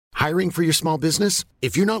Hiring for your small business?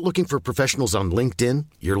 If you're not looking for professionals on LinkedIn,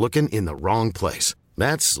 you're looking in the wrong place.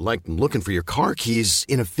 That's like looking for your car keys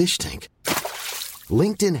in a fish tank.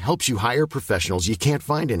 LinkedIn helps you hire professionals you can't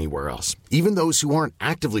find anywhere else, even those who aren't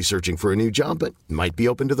actively searching for a new job but might be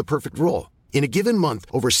open to the perfect role. In a given month,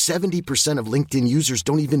 over 70% of LinkedIn users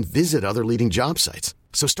don't even visit other leading job sites.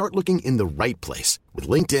 So start looking in the right place. With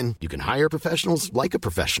LinkedIn, you can hire professionals like a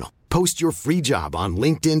professional. Post your free job on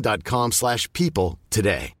linkedin.com/people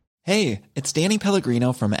today. Hey, it's Danny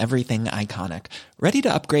Pellegrino from Everything Iconic. Ready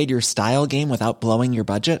to upgrade your style game without blowing your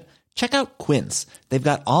budget? Check out Quince. They've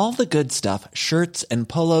got all the good stuff, shirts and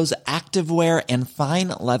polos, activewear, and fine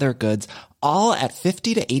leather goods, all at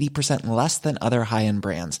 50 to 80% less than other high-end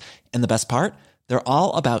brands. And the best part? They're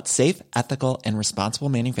all about safe, ethical, and responsible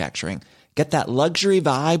manufacturing. Get that luxury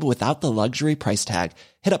vibe without the luxury price tag.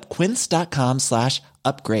 Hit up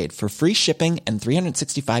quince.com/upgrade for free shipping and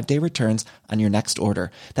 365-day returns on your next order.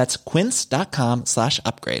 That's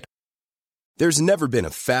quince.com/upgrade. There's never been a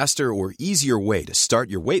faster or easier way to start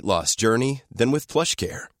your weight loss journey than with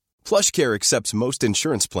PlushCare. PlushCare accepts most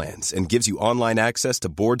insurance plans and gives you online access to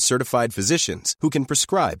board-certified physicians who can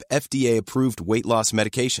prescribe FDA-approved weight loss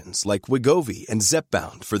medications like Wegovy and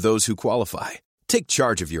Zepbound for those who qualify. Take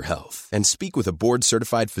charge of your health and speak with a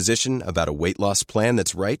board-certified physician about a weight loss plan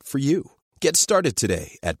that's right for you. Get started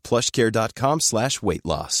today at plushcare.com/weight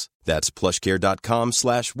loss. That's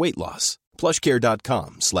plushcare.com/weight loss.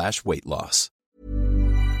 plushcare.com/weight loss.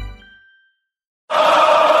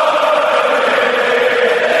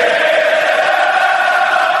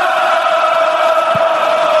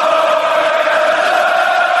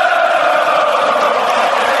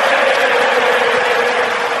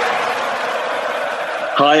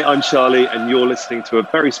 Hi, I'm Charlie, and you're listening to a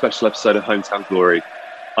very special episode of Hometown Glory.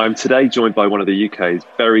 I'm today joined by one of the UK's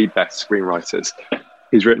very best screenwriters.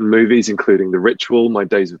 He's written movies including The Ritual, My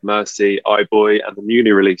Days of Mercy, I Boy, and the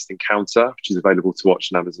newly released Encounter, which is available to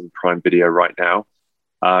watch on Amazon Prime Video right now.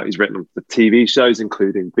 He's written for TV shows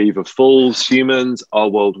including Beaver Falls, Humans, Our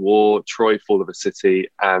World War, Troy, Fall of a City,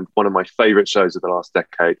 and one of my favourite shows of the last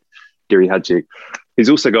decade, Giri Haji. He's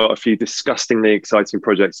also got a few disgustingly exciting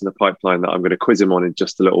projects in the pipeline that I'm going to quiz him on in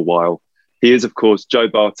just a little while. He is, of course, Joe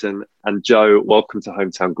Barton. And Joe, welcome to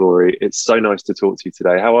Hometown Glory. It's so nice to talk to you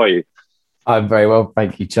today. How are you? I'm very well,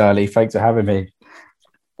 thank you, Charlie. Thanks for having me.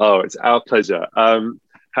 Oh, it's our pleasure.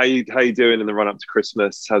 How you doing in the run-up to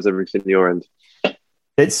Christmas? How's everything your end?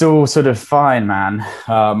 It's all sort of fine, man.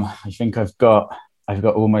 I think I've got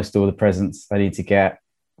almost all the presents I need to get.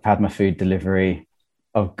 I've had my food delivery.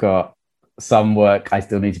 I've got some work I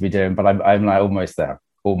still need to be doing, but I'm like almost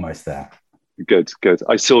there. Good.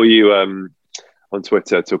 I saw you on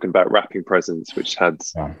Twitter talking about wrapping presents, which sort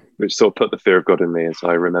of put the fear of God in me as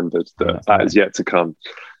I remembered that is yet to come.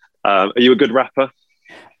 Are you a good rapper?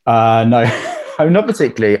 No, I'm not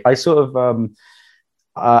particularly. I sort of and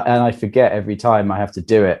I forget every time I have to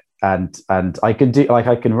do it. And I can do, like,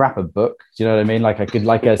 I can wrap a book. Do you know what I mean? Like I could,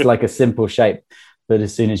 like a simple shape, but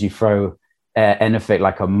as soon as you throw anything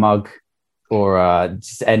like a mug or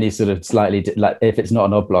just any sort of slightly, like if it's not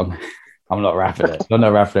an oblong, I'm not wrapping it. I'm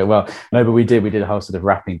not wrapping it well. No, but we did a whole sort of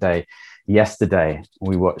wrapping day yesterday.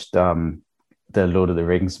 We watched the Lord of the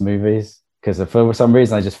Rings movies because for some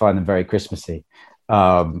reason I just find them very Christmassy.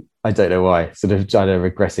 I don't know why. Sort of trying to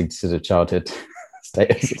regressing to sort of childhood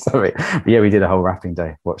status or something. But yeah, we did a whole wrapping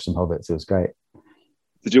day. Watched some Hobbits. It was great.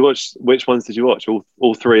 Did you watch? Which ones did you watch?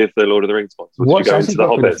 All three of the Lord of the Rings ones? Or did you go into the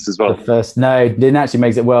Hobbits as well? The first, no, didn't actually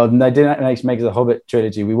make it. Well, no, didn't actually make it the Hobbit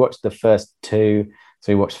trilogy. We watched the first two.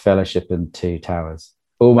 So we watched Fellowship and Two Towers.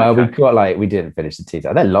 Oh my! Okay. We didn't finish the Two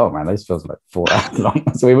Towers. They're long, man. Those films are like 4 hours long.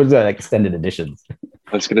 So we would do like extended editions.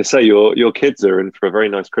 I was going to say your kids are in for a very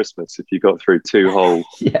nice Christmas if you got through 2 whole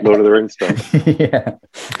Lord of the Rings stuff. Yeah.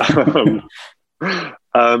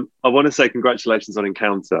 I want to say congratulations on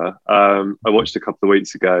Encounter. I watched a couple of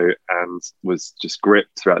weeks ago and was just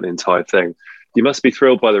gripped throughout the entire thing. You must be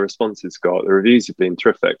thrilled by the response it's got. The reviews have been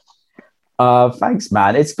terrific. Thanks,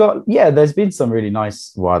 man. It's got, there's been some really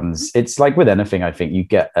nice ones. It's like with anything, I think you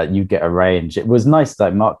get a range. It was nice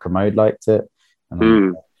that Mark Kermode liked it,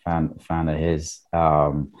 and I'm a fan of his.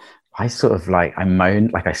 I sort of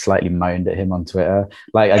I slightly moaned at him on Twitter.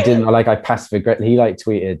 Like I didn't I passive aggressive. He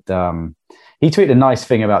tweeted a nice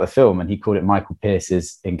thing about the film, and he called it Michael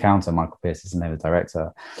Pearce's Encounter. Michael Pearce is the name of the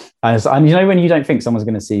director. And you know when you don't think someone's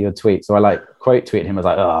going to see your tweet, so I quote tweeted him. I was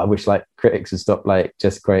like, I wish critics would stop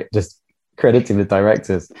just crediting the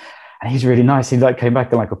directors. And he's really nice. He came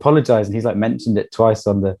back and apologized, and he's mentioned it twice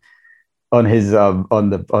on his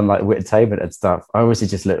Witter Tainment and stuff. I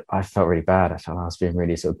obviously I felt really bad. I felt I was being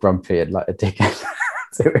really sort of grumpy and like a dickhead.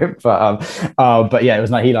 to him. But yeah, it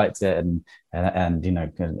was like he liked it, and you know,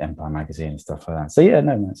 Empire magazine and stuff like that. So yeah,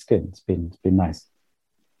 no, that's good. It's been nice.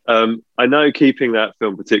 I know keeping that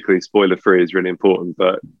film particularly spoiler free is really important,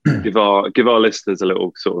 but give our listeners a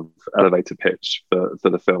little sort of elevator pitch for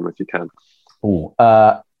the film if you can.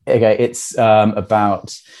 Okay, it's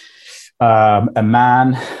about a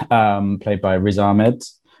man played by Riz Ahmed,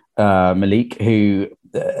 Malik, who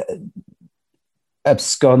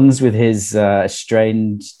absconds with his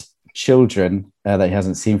estranged children that he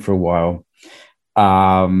hasn't seen for a while,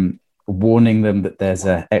 warning them that there's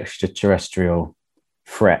an extraterrestrial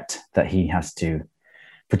threat that he has to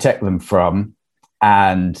protect them from,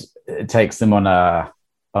 and it takes them on a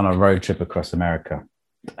road trip across America.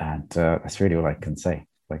 And that's really all I can say.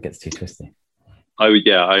 It gets too twisty. I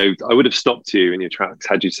would have stopped you in your tracks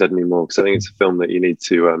had you said any more, because I think it's a film that you need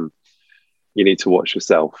to watch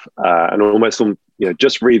yourself, and almost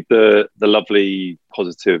just read the lovely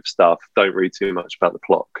positive stuff. Don't read too much about the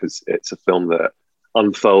plot, because it's a film that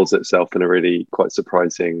unfolds itself in a really quite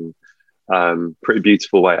surprising, pretty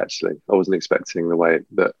beautiful way. Actually, I wasn't expecting the way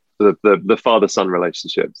that the father-son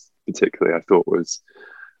relationships particularly I thought was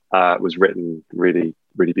written really,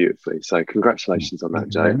 really beautifully. So congratulations on that,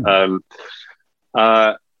 Jay.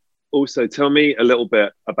 Also, tell me a little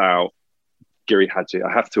bit about Giri Haji.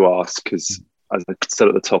 I have to ask, because as I said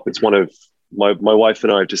at the top, it's one of my wife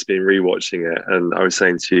and I have just been rewatching it, and I was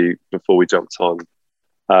saying to you before we jumped on,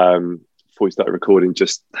 before we started recording,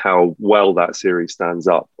 just how well that series stands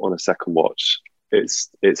up on a second watch. It's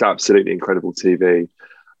absolutely incredible TV.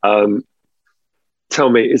 Tell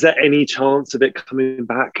me, is there any chance of it coming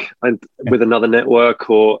back and with another network,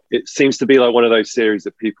 or it seems to be like one of those series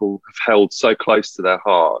that people have held so close to their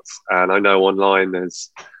hearts? And I know online there's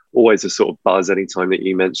always a sort of buzz anytime that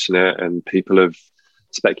you mention it, and people have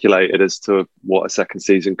speculated as to what a second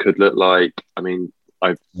season could look like. I mean,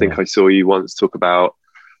 I think I saw you once talk about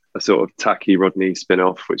a sort of tacky Rodney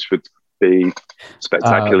spin-off, which would be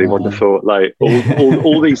spectacularly wonderful. Like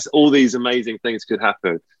all these amazing things could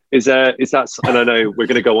happen. Is that, and I know we're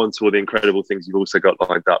going to go on to all the incredible things you've also got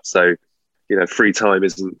lined up. So, free time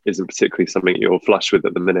isn't particularly something you're flush with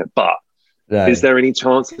at the minute, but is there any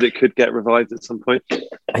chance that it could get revived at some point?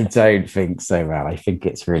 I don't think so, man. I think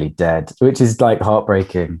it's really dead, which is like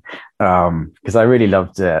heartbreaking, because I really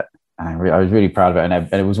loved it. And I was really proud of it.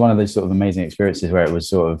 And it was one of those sort of amazing experiences where it was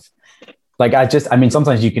sort of like,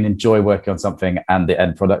 sometimes you can enjoy working on something and the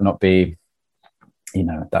end product not be,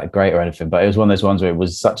 that great or anything, but it was one of those ones where it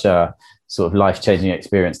was such a sort of life-changing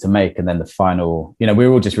experience to make. And then the final, we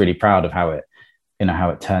were all just really proud of how it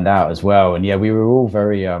turned out as well. And we were all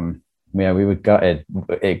very, we were gutted.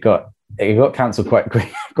 It got cancelled quite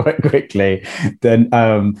quickly. Then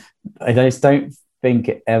I just don't think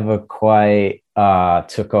it ever quite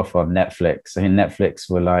took off on Netflix. I mean, Netflix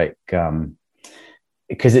were like,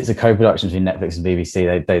 because it's a co-production between Netflix and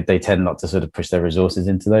BBC, they tend not to sort of push their resources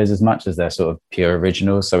into those as much as their sort of pure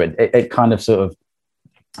originals. So it kind of sort of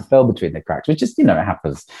fell between the cracks, which is, it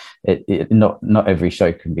happens. Not every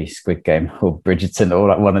show can be Squid Game or Bridgerton or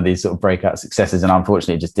like one of these sort of breakout successes, and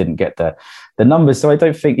unfortunately it just didn't get the numbers. So I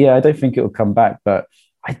don't think it will come back. But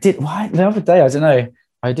I did the other day, I don't know,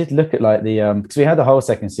 I did look at like the because we had the whole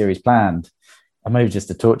second series planned. And maybe just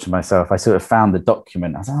to torture myself, I sort of found the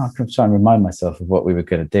document. I was like, I can try and remind myself of what we were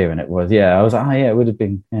going to do. And it was, I was like, it would have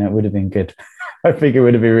been good. I think it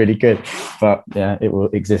would have been really good. But it will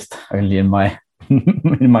exist only in my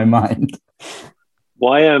in my mind.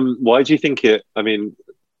 Why do you think it? I mean,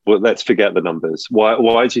 well, let's forget the numbers.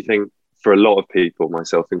 Why do you think, for a lot of people,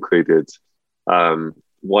 myself included,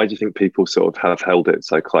 why do you think people sort of have held it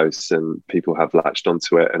so close and people have latched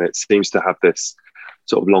onto it? And it seems to have this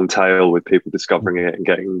sort of long tail with people discovering it and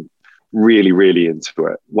getting really, really into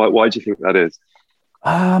it. Why do you think that is?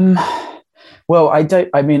 Well,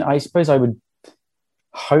 I suppose I would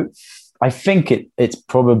hope. I think it's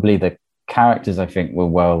probably the characters. I think were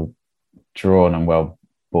well drawn and well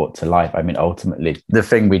brought to life. I mean, ultimately, the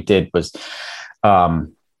thing we did was,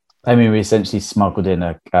 we essentially smuggled in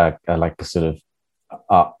a sort of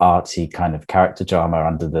artsy kind of character drama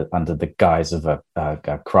under the guise of a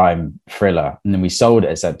crime thriller, and then we sold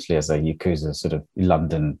it essentially as a Yakuza sort of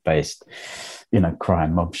London-based,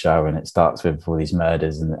 crime mob show, and it starts with all these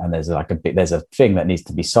murders, and there's there's a thing that needs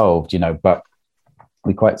to be solved, but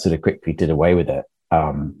we quite sort of quickly did away with it,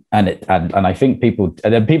 and I think people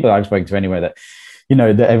I've spoken to anyway that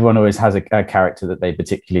that everyone always has a character that they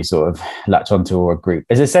particularly sort of latch onto, or a group.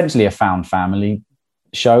 It's essentially a found family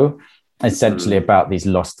show, essentially about these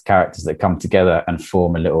lost characters that come together and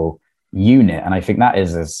form a little unit, and I think that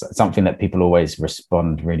is something that people always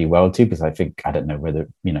respond really well to, because I think, I don't know whether,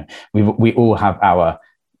 you know, we all have our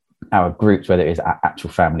groups, whether it's our actual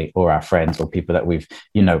family or our friends or people that we've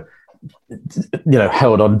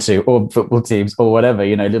held on to, or football teams or whatever,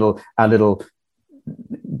 our little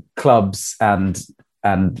clubs and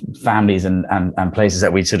families and places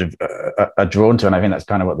that we sort of are drawn to, and I think that's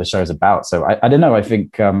kind of what the show's about. So I don't know, I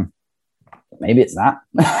think maybe it's that.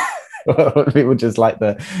 People just like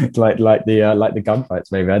the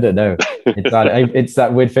gunfights, maybe, I don't know. It's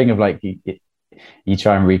that weird thing of like you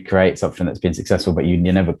try and recreate something that's been successful, but you're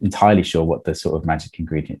never entirely sure what the sort of magic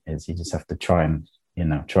ingredient is. You just have to try and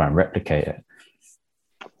replicate it.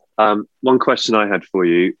 One question I had for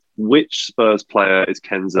you: which Spurs player is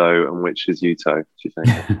Kenzo and which is Yuto, do you think?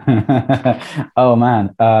 Oh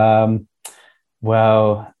man,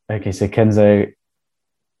 well, okay, so Kenzo,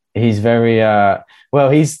 he's very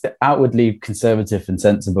he's outwardly conservative and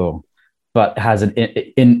sensible, but has an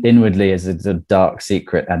inwardly is a dark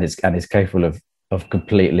secret, and is capable of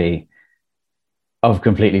completely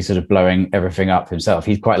sort of blowing everything up himself.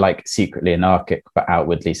 He's quite like secretly anarchic but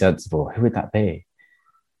outwardly sensible. Who would that be?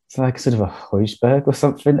 It's like sort of a Højbjerg or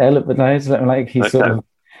something. Like he's sort of,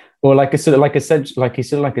 or like a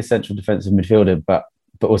central defensive midfielder, but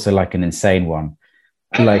also like an insane one.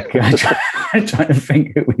 Like I'm trying to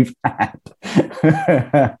think who we've had.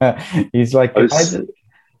 He's like I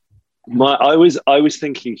was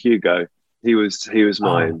thinking Hugo. He was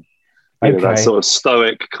mine. Okay. That sort of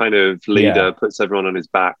stoic kind of leader, puts everyone on his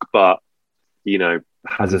back, but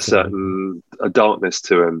has a certain darkness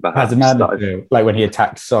to him. Perhaps has a madness, like when he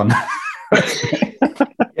attacked Son.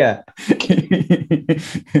 Yeah.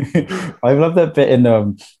 I love that bit in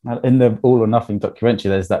the All or Nothing documentary.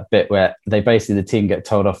 There's that bit where the team get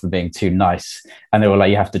told off for being too nice, and they were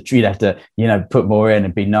like, you have to put more in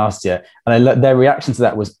and be nastier. And their reaction to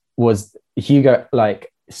that was Hugo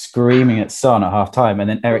like screaming at Son at half time, and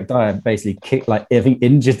then Eric Dyer basically kicked, like, I think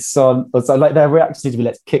injured Son, or so. Like their reaction seems to be,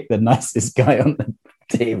 let's kick the nicest guy on the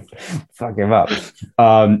team, fuck him up.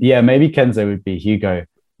 Maybe Kenzo would be Hugo.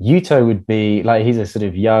 Yuto would be like, he's a sort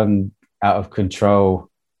of young, out of control,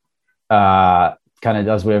 kind of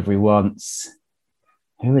does whatever he wants.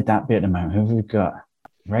 Who would that be at the moment? Who have we got?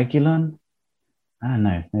 Regulon? I don't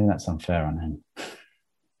know. Maybe that's unfair on him.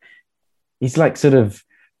 He's like sort of,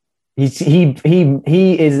 he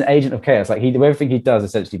is an agent of chaos. Like everything he does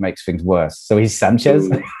essentially makes things worse. So he's Sanchez.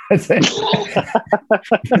 I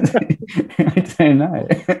don't know.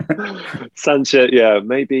 Sanchez, yeah,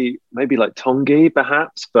 maybe like Tongi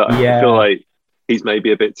perhaps, but I feel like he's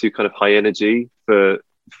maybe a bit too kind of high energy for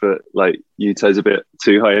like Yuto's a bit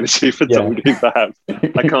too high energy for Tongi perhaps.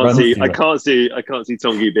 I can't see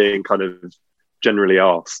Tongi being kind of generally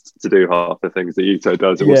asked to do half the things that Yuto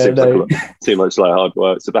does. It seems like too much like hard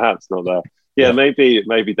work. So perhaps not there. Yeah, maybe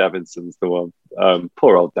Davinson's the one.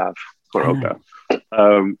 Poor old Dav.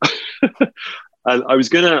 And I was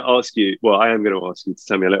going to ask you, I am going to ask you to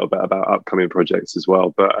tell me a little bit about upcoming projects as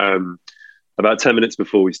well. But about 10 minutes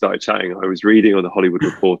before we started chatting, I was reading on the Hollywood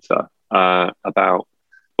Reporter about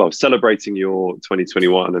celebrating your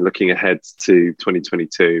 2021 and looking ahead to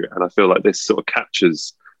 2022. And I feel like this sort of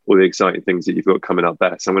captures all the exciting things that you've got coming up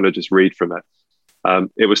there. So I'm going to just read from it.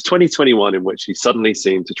 It was 2021 in which he suddenly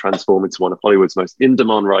seemed to transform into one of Hollywood's most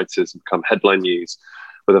in-demand writers and become headline news,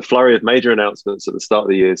 with a flurry of major announcements at the start of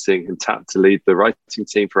the year, seeing him tapped to lead the writing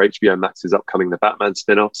team for HBO Max's upcoming The Batman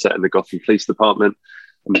spin-off set in the Gotham Police Department,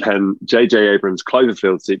 and pen J.J. Abrams'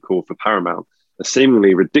 Cloverfield sequel for Paramount. A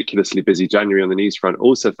seemingly ridiculously busy January on the news front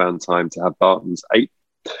also found time to have Barton's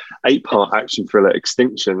eight-part action thriller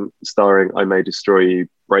Extinction, starring I May Destroy You,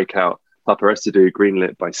 breakout Paparazzi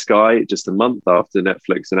greenlit by Sky just a month after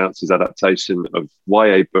Netflix announced his adaptation of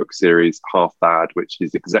YA book series Half Bad, which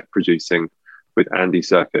he's exec producing with Andy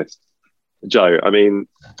Serkis. Joe, I mean,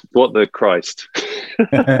 what the Christ?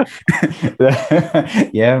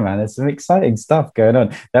 Yeah, man, there's some exciting stuff going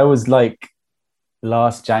on. That was like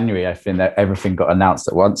last January, I think, that everything got announced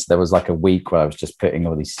at once. There was like a week where I was just putting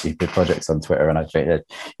all these stupid projects on Twitter, and I think that,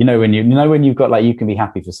 when you've got like, you can be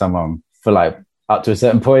happy for someone for like up to a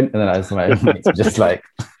certain point, and then I was like, just like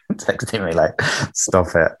texting me like, stop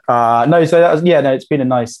it. It's been a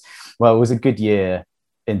nice, it was a good year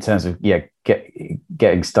in terms of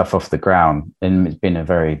getting stuff off the ground, and it's been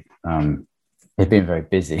very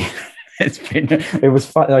busy. It was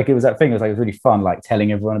fun. Like, it was that thing. It was really fun, like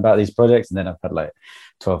telling everyone about these projects, and then I've had like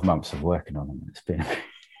 12 months of working on them. It's been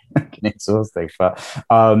exhausting,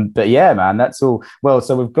 but yeah, man, that's all. Well,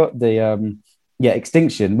 so we've got the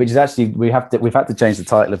Extinction, which is actually we've had to change the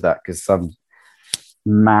title of that because some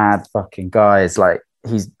mad fucking guy is like,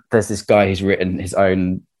 there's this guy who's written his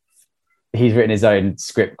own he's written his own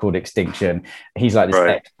script called Extinction. He's like this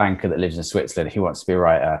Right. ex-banker that lives in Switzerland. He wants to be a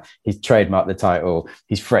writer. He's trademarked the title.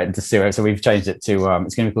 He's threatened to sue it. So we've changed it to,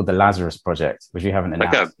 it's going to be called The Lazarus Project, which we haven't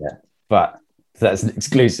announced yet. But that's an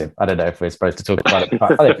exclusive. I don't know if we're supposed to talk about it.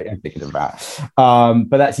 But I don't think I'm thinking about it.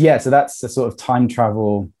 But that's, so that's a sort of time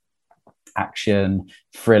travel action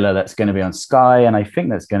thriller that's going to be on Sky. And I think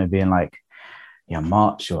that's going to be in like,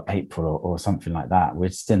 March or April or something like that. We're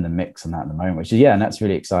just in the mix on that at the moment, which is, and that's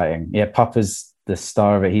really exciting. Yeah, Papa's the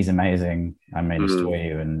star of it. He's amazing. I May Destroy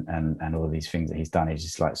You and all these things that he's done. He's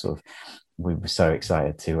just like we were so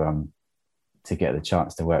excited to get the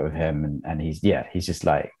chance to work with him. And he's just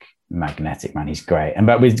like magnetic, man. He's great.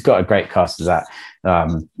 But we've got a great cast of that.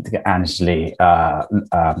 Angeli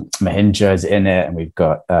Mahindra's in it, and we've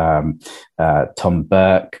got Tom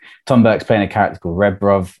Burke. Tom Burke's playing a character called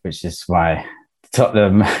Rebrov, which is my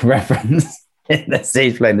Tottenham reference in the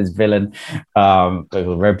stage, playing this villain called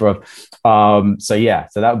Rebrov. So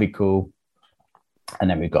that would be cool. And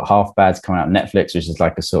then we've got Half Bad's coming out on Netflix, which is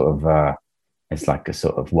like a sort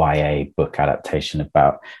of YA book adaptation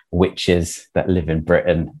about witches that live in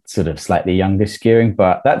Britain, sort of slightly younger skewing,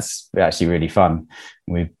 but that's actually really fun.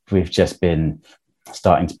 We've just been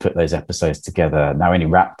starting to put those episodes together. Now only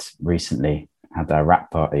wrapped recently, had our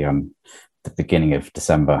wrap party on the beginning of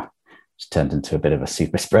December. Turned into a bit of a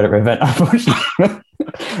super spreader event, unfortunately.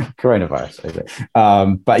 Coronavirus.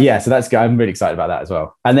 So that's good. I'm really excited about that as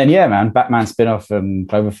well. And then Batman spin-off and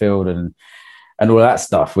Cloverfield and all that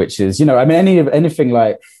stuff, which is, anything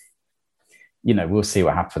like, we'll see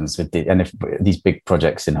what happens with and if these big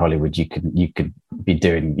projects in Hollywood, you could be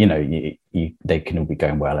doing, they can all be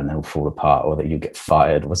going well and they'll fall apart, or that you get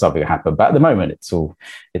fired or something will happen. But at the moment, it's all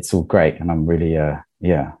great, and I'm really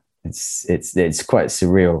it's quite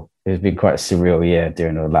surreal. It's been quite a surreal year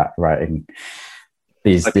doing all that, writing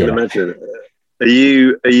these. I can imagine. Are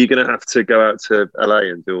you going to have to go out to LA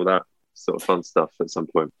and do all that sort of fun stuff at some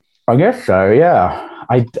point? I guess so. Yeah,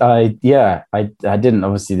 I didn't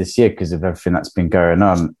obviously this year because of everything that's been going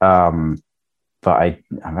on. But I've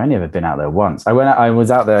only ever been out there once. I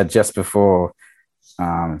was out there just before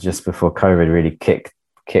COVID really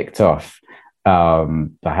kicked off. But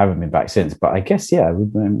I haven't been back since. But I guess we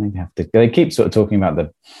maybe have to. They keep sort of talking about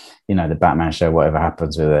the Batman show. Whatever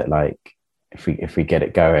happens with it, like if we get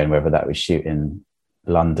it going, whether that we shoot in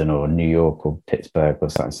London or New York or Pittsburgh or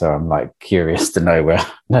something. So I'm like curious to know where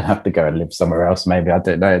I don't have to go and live somewhere else. Maybe I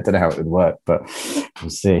don't know how it would work, but we'll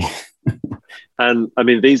see. And I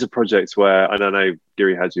mean, these are projects where, and I know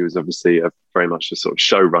Giri Haji was obviously very much a sort of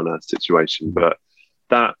showrunner situation, but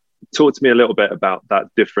talk to me a little bit about that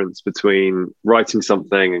difference between writing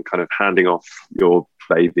something and kind of handing off your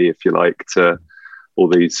baby, if you like, to all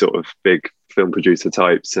these sort of big film producer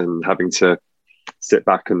types and having to sit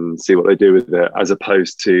back and see what they do with it, as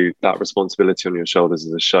opposed to that responsibility on your shoulders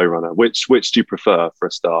as a showrunner. Which do you prefer for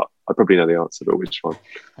a start? I probably know the answer, but which one?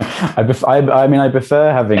 I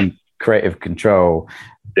prefer having creative control.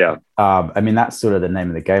 Yeah. That's sort of the name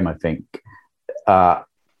of the game, I think.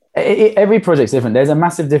 Every project's different. There's a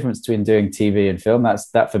massive difference between doing TV and film.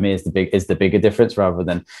 That for me is the bigger difference, rather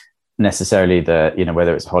than necessarily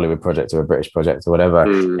whether it's a Hollywood project or a British project or whatever.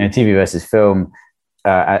 TV versus film.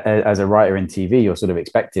 As a writer in TV, you're sort of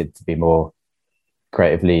expected to be more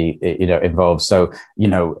creatively, involved. So,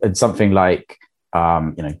 something like,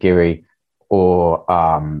 Giri or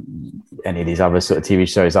any of these other sort of TV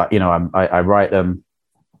shows, I write them,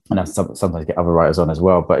 and I sometimes get other writers on as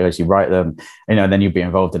well, but as you write them, and then you'll be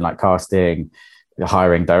involved in like casting,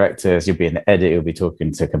 hiring directors, you'll be in the edit, you'll be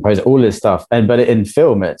talking to composer, all this stuff. But in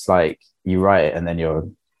film, it's like you write it and then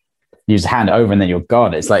you just hand it over and then you're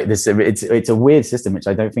gone. It's like this. It's a weird system, which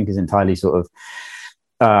I don't think is entirely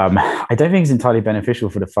beneficial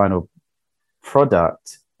for the final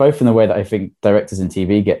product. Both in the way that I think directors in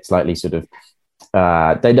TV get slightly sort of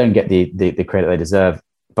they don't get the credit they deserve,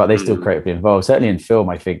 but they still creatively involved. Certainly in film,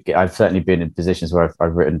 I think I've certainly been in positions where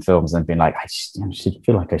I've written films and been like, I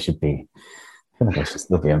feel like I should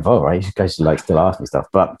still be involved, right? You guys should like still ask me stuff,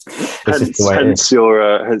 but it's just the way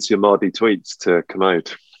hence your Mardy tweets to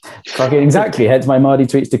Commode. Exactly. Hence my Mardy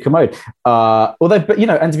tweets to Commode. Although, but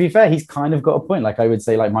and to be fair, he's kind of got a point. Like I would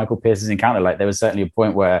say, like Michael Pearce's Encounter, like there was certainly a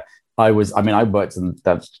point where I worked on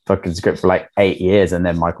that fucking script for like 8 years, and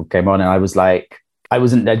then Michael came on, and I was like,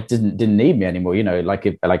 didn't need me anymore.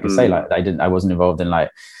 I wasn't involved in like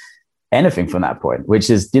anything from that point, which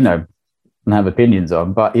is, I have opinions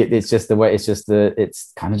on, but it's just the way,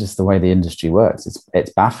 it's kind of just the way the industry works. It's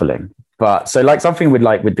baffling. But so like something with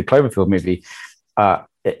the Cloverfield movie,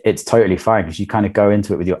 it's totally fine because you kind of go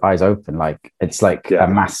into it with your eyes open. Like it's like a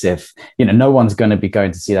massive, no one's going to be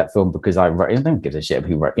going to see that film because I don't give a shit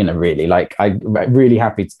who wrote, really. Like I'm really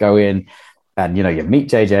happy to go in and, you meet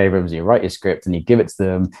JJ Abrams, you write your script and you give it to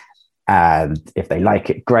them. And if they like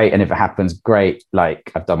it, great. And if it happens, great.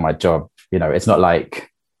 Like I've done my job. It's not like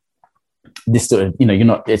this sort of,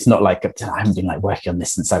 it's not like I haven't been like working on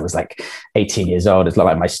this since I was like 18 years old. It's not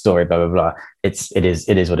like my story, blah, blah, blah. It is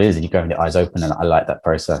what it is. And you go in your eyes open, and I like that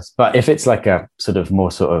process. But if it's like a sort of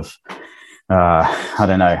more sort of, I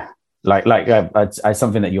don't know, like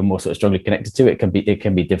something that you're more sort of strongly connected to, it can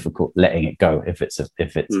be difficult letting it go if it's a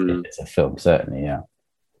film, certainly. Yeah.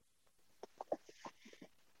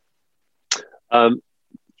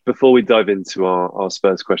 Before we dive into our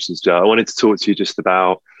Spurs questions, Joe, I wanted to talk to you just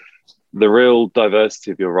about the real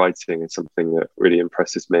diversity of your writing is something that really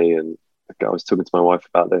impresses me. And I was talking to my wife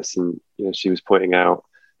about this, and she was pointing out,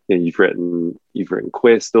 you've written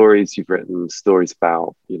queer stories, you've written stories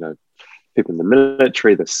about people in the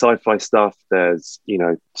military, there's sci-fi stuff, there's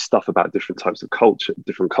stuff about different types of culture,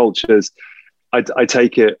 different cultures. I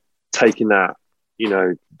take it taking that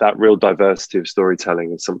that real diversity of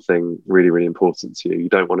storytelling is something really, really important to you. You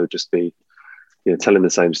don't want to just be telling the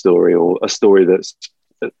same story, or a story that's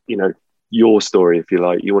your story, if you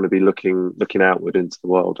like. You want to be looking outward into the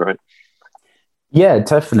world, right? Yeah,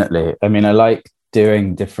 definitely. I mean, I like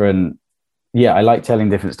doing different. Yeah, I like telling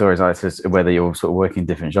different stories. Whether you're sort of working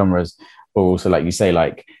different genres, or also, like you say,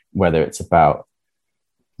 like whether it's about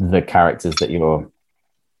the characters that you're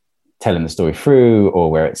telling the story through,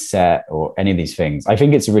 or where it's set, or any of these things. I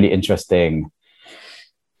think it's a really interesting.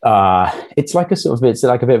 It's like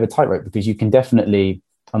a bit of a tightrope, because you can definitely,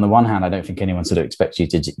 on the one hand, I don't think anyone sort of expects you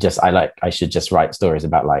to I should just write stories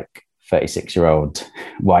about like 36-year-old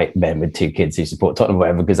white men with 2 kids who support Tottenham,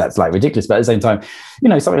 whatever, because that's like ridiculous. But at the same time,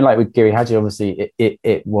 something like with Giri Haji, obviously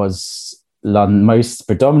it was London, most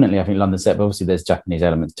predominantly, I think, London set, but obviously there's Japanese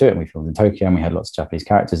elements to it. And we filmed in Tokyo, and we had lots of Japanese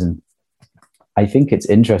characters. And I think it's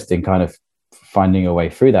interesting kind of finding a way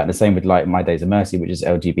through that. And the same with like My Days of Mercy, which is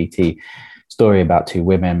LGBT story about 2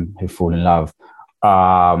 women who fall in love.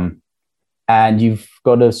 And you've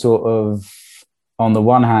got to sort of, on the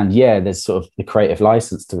one hand, there's sort of the creative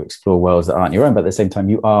license to explore worlds that aren't your own, but at the same time,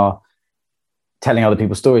 you are telling other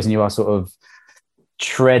people's stories, and you are sort of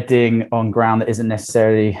treading on ground that isn't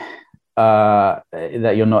necessarily, that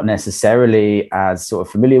you're not necessarily as sort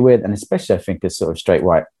of familiar with. And especially, I think, as sort of straight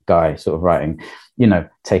white guy sort of writing,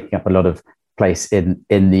 taking up a lot of place in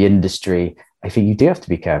the industry, I think you do have to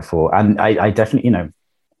be careful. And I definitely,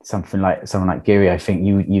 someone like Giri, I think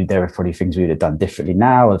there are probably things we would have done differently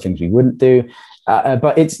now, or things we wouldn't do.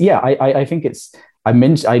 But it's, I think it's, I'm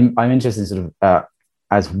interested in sort of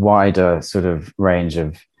as wide a sort of range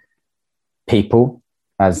of people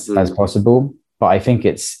as possible. But I think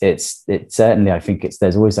it's certainly, I think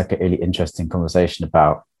there's always like a really interesting conversation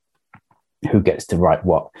about who gets to write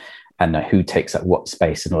what, and who takes up what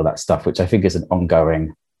space and all that stuff, which I think is an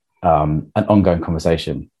ongoing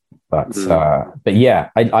conversation. But yeah,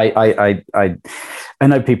 I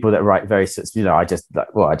know people that write very, I just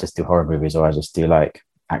do horror movies, or I just do like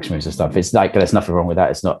action movies and stuff. It's like, there's nothing wrong with that.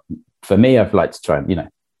 It's not, for me, I'd like to try and,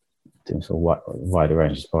 do sort of wider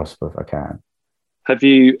range as possible if I can. Have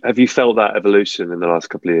you felt that evolution in the last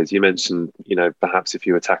couple of years? You mentioned, perhaps if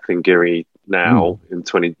you were tackling Giri now in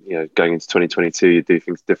going into 2022, you'd do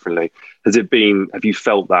things differently. Have you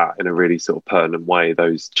felt that in a really sort of pertinent way,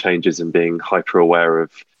 those changes, and being hyper aware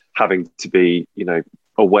of having to be,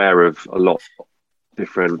 aware of a lot of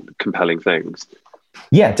different compelling things?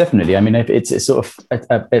 Yeah, definitely. I mean, it's sort of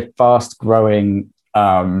a fast growing,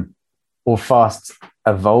 or fast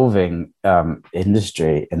evolving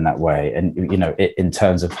industry in that way. And, in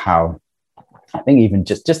terms of how, I think even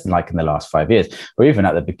just like in the last 5 years, or even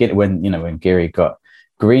at the beginning, when Giri got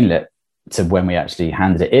greenlit to when we actually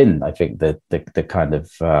handed it in, I think the kind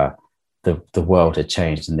of, the world had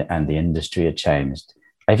changed, and the industry had changed.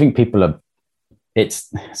 I think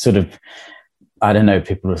it's sort of, I don't know,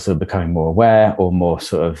 people are sort of becoming more aware, or more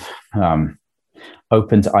sort of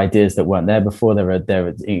open to ideas that weren't there before. There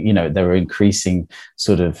were increasing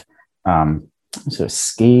sort of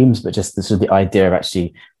schemes, but just the sort of the idea of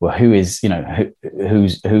actually, well, who is,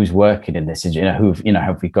 who's working in this,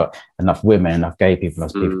 have we got enough women, enough gay people,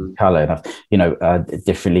 enough people of color, enough,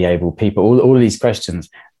 differently abled people, all of these questions.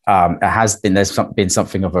 There's been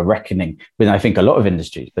something of a reckoning with, I think, a lot of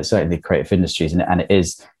industries, but certainly creative industries, and it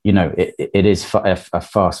is, it is a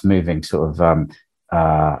fast moving sort of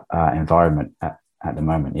environment at the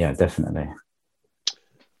moment. Yeah, definitely.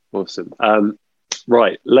 Awesome.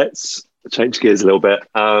 Right, let's change gears a little bit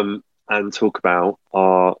and talk about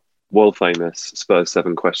our world famous Spurs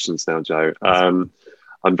 7 questions now, Joe.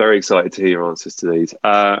 I'm very excited to hear your answers to these.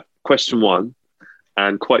 Question 1,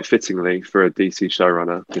 and quite fittingly for a DC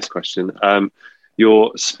showrunner, this question.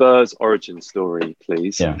 Your Spurs origin story,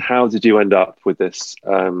 please. Yeah. How did you end up with this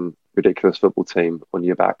ridiculous football team on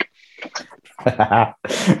your back? I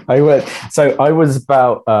was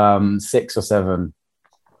about 6 or 7,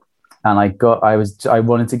 and I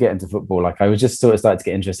wanted to get into football. Like I was just sort of started to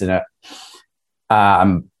get interested in it.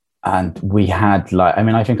 And we had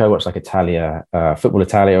I think I watched like Football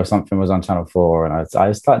Italia or something was on Channel 4, and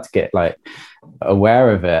I started to get like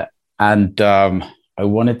aware of it. And I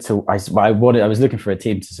was looking for a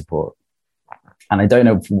team to support, and I don't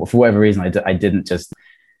know for whatever reason I didn't just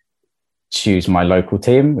choose my local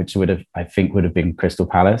team, which would have been Crystal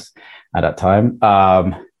Palace at that time.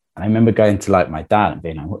 And I remember going to like my dad and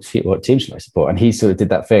being like, what team should I support? And he sort of did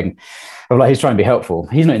that thing of like, he's trying to be helpful.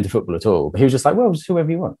 He's not into football at all, but he was just like, well, just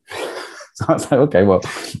whoever you want. So I was like, okay, well.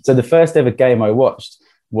 So the first ever game I watched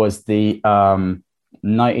was the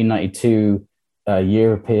 1992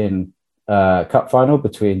 European Cup final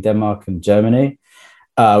between Denmark and Germany,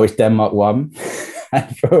 which Denmark won.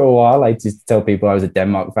 And for a while, I just tell people I was a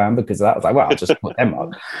Denmark fan because of that. I was like, well, I'll just support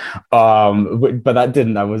Denmark. But that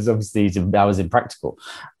didn't. That was impractical.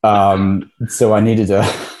 So I needed a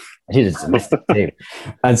domestic team.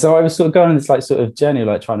 And so I was sort of going on this like sort of journey,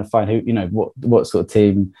 like trying to find who, what sort of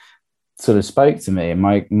team sort of spoke to me. And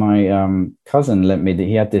my cousin lent me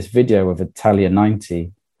he had this video of Italia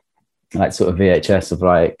 90, like sort of VHS of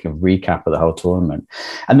like a recap of the whole tournament.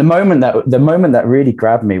 And the moment that really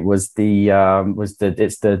grabbed me was the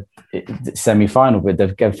semi-final with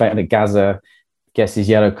the Gaza gets his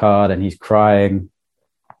yellow card and he's crying.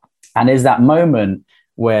 And there's that moment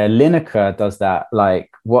where Lineker does that,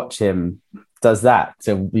 like watch him does that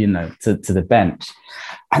to the bench.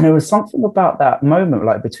 And there was something about that moment,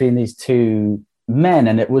 like between these two men,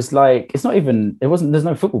 and it was like there's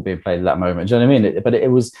no football being played at that moment, do you know what I mean? But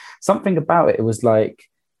it was something about it. It was like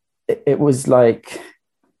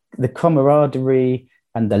the camaraderie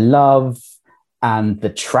and the love and the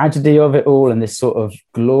tragedy of it all, and this sort of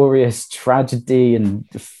glorious tragedy and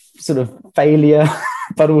sort of failure,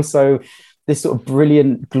 but also this sort of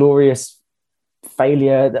brilliant glorious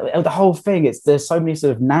failure. The whole thing, there's so many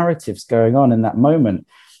sort of narratives going on in that moment,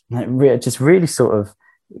 and it just really sort of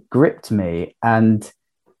gripped me. And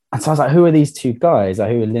so I was like, who are these two guys?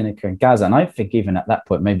 Like, who are Lineker and Gaza? And I think even at that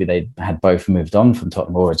point, maybe they had both moved on from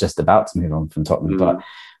Tottenham or were just about to move on from Tottenham. But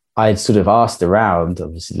I'd sort of asked around,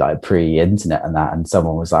 obviously like pre-internet and that, and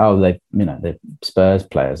someone was like, oh, they're Spurs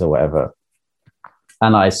players or whatever.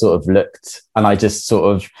 And I sort of looked, and I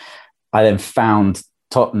then found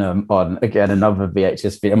Tottenham on, again, another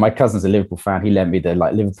VHS video. And my cousin's a Liverpool fan. He lent me the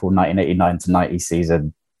like Liverpool 1989 to 90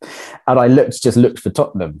 season. And I just looked for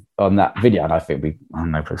Tottenham on that video, and I think it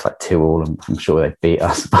was like 2-2, and I'm sure they beat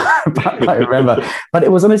us. But I can't remember. But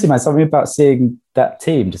it was honestly, man, something about seeing that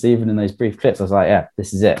team, just even in those brief clips, I was like, yeah,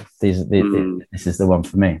 this is it. This is the one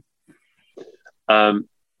for me. I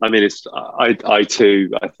mean, I too,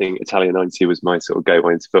 I think Italia 90 was my sort of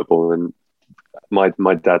gateway into football. And my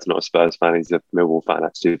dad's not a Spurs fan, he's a Millwall fan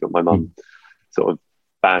actually, but my mum sort of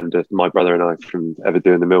banned my brother and I from ever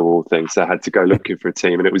doing the Millwall thing, so I had to go looking for a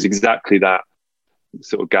team, and it was exactly that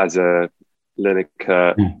sort of Gaza,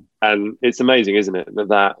 Lineker, and it's amazing, isn't it,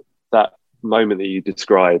 that moment that you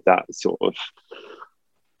described, that sort of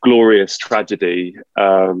glorious tragedy,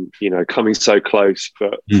 coming so close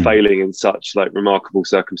but failing in such like remarkable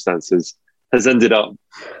circumstances, has ended up,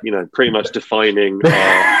 pretty much defining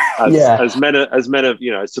as men of, as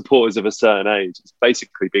supporters of a certain age. It's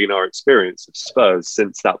basically been our experience of Spurs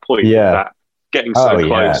since that point. Yeah, that getting so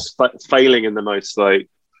close, failing in the most like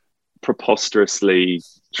preposterously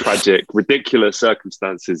tragic, ridiculous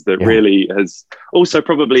circumstances that really has also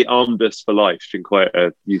probably armed us for life in quite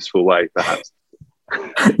a useful way, perhaps.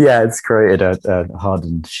 Yeah, it's created a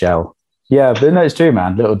hardened shell. Yeah, but no, it's true,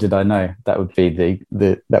 man. Little did I know that would be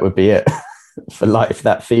that would be it. For life,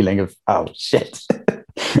 that feeling of, oh shit.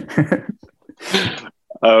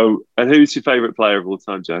 And who's your favourite player of all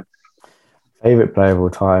time, Joe? Favourite player of all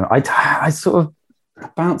time? I sort of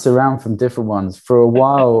bounce around from different ones. For a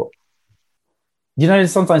while,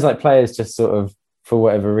 sometimes like players just sort of, for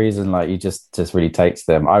whatever reason, like you just really takes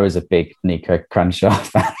them. I was a big Nico Cranshaw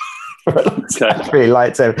fan. I really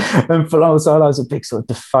liked him, and for a long time I was a big sort of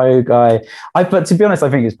Defoe guy. But to be honest, I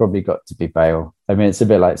think it's probably got to be Bale. I mean, it's a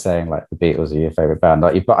bit like saying like the Beatles are your favorite band,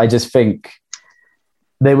 but I just think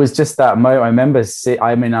there was just that moment. I remember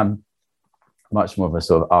I'm much more of a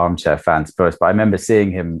sort of armchair fan, to be honest, but I remember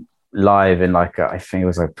seeing him live in like I think it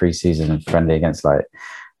was like pre-season and friendly against like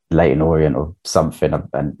Leyton Orient or something,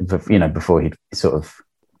 and before he'd sort of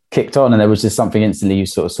kicked on, and there was just something instantly you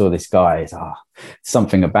sort of saw this guy,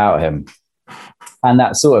 something about him, and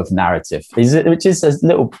that sort of narrative which is a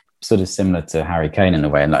little sort of similar to Harry Kane in a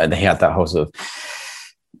way, and like he had that whole sort of,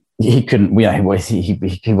 he couldn't,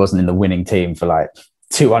 he wasn't in the winning team for like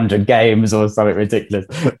 200 games or something ridiculous,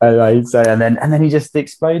 and then he just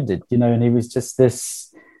exploded, and he was just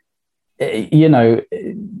this,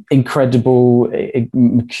 incredible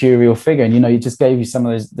mercurial figure, and he just gave you some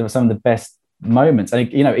of the best moments, and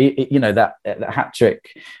that hat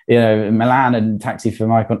trick, Milan and Taxi for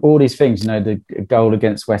Mike, on all these things, the goal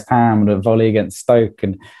against West Ham, the volley against Stoke,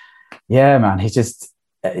 and yeah, man, he's just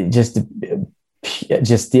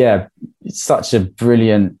such a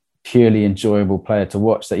brilliant, purely enjoyable player to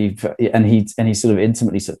watch, that he's sort of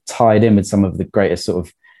intimately sort of tied in with some of the greatest sort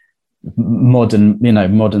of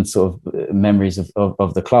modern sort of memories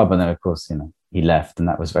of the club. And then of course, he left, and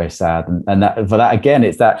that was very sad. And that, for that again,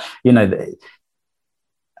 it's that,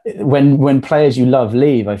 when players you love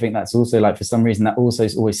leave, I think that's also, like, for some reason that also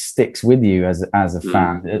always sticks with you as a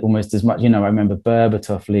fan, almost as much. I remember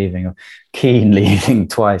Berbatov leaving, or Keane leaving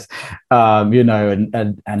twice, and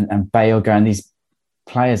Bale going, these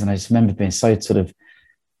players, and I just remember being so sort of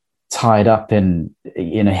tied up in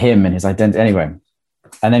him and his identity. Anyway,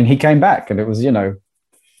 and then he came back, and it was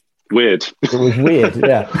weird. It was weird,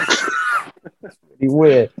 yeah. Really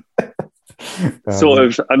weird. Sort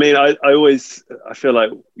of. I mean, I feel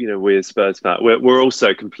like we as Spurs fans, we're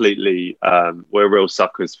also completely we're real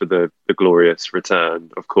suckers for the glorious return.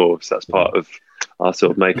 Of course, that's part of our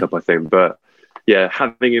sort of makeup, I think. But yeah,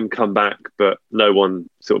 having him come back, but no one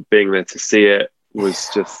sort of being there to see it, was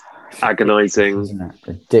just agonising. Isn't it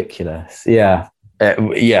ridiculous? Yeah.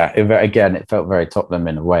 Again, it felt very Tottenham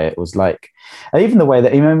in a way. It was like, and even the way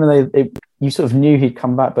that, you remember, you sort of knew he'd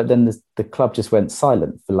come back, but then the club just went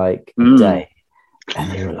silent for like a day,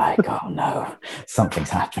 and you were like, oh no,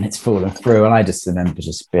 something's happened, it's fallen through. And I just remember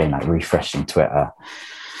just being like refreshing Twitter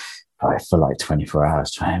for like 24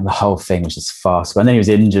 hours, trying, the whole thing was just fast. And then he was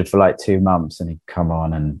injured for like 2 months, and he'd come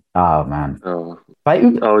on, and oh man.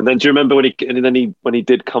 And then do you remember when he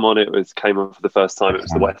did come on, came on for the first time, it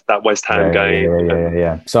was that West Ham game.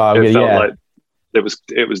 Yeah. So it felt like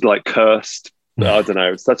it was like cursed. I don't know.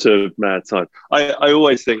 It was such a mad time. I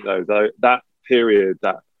always think though that period,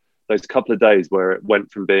 those couple of days where it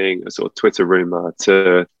went from being a sort of Twitter rumor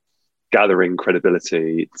to gathering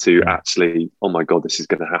credibility to actually, oh my God, this is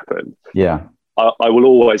going to happen. Yeah. I will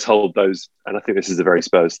always hold those, and I think this is a very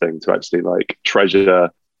Spurs thing, to actually like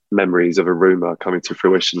treasure memories of a rumor coming to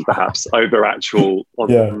fruition, perhaps over actual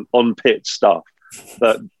on pitch stuff.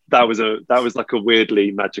 That was like a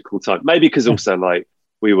weirdly magical time. Maybe because also like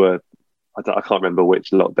we were, I can't remember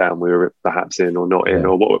which lockdown we were perhaps in or not in,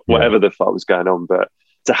 or whatever the fuck was going on. But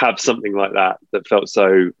to have something like that felt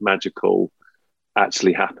so magical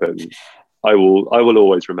actually happen, I will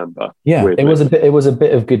always remember. Yeah, weirdly. it was a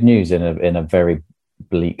bit of good news in a very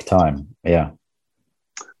bleak time. Yeah.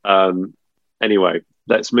 Anyway,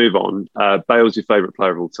 let's move on. Bale's your favourite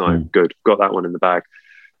player of all time. Good, got that one in the bag.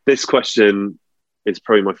 This question is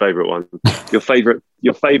probably my favourite one. Your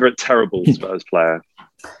favourite terrible Spurs player.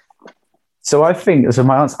 So I think,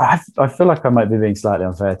 my answer, I feel like I might be being slightly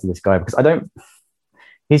unfair to this guy, because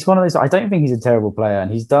he's one of those, I don't think he's a terrible player,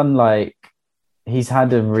 and he's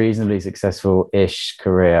had a reasonably successful-ish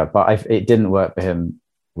career, but it didn't work for him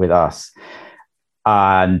with us.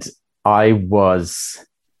 And I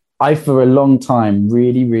for a long time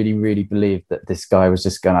really, really, really believed that this guy was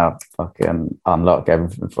just gonna fucking unlock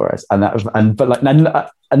everything for us, and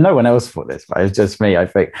no one else thought this, but it was just me, I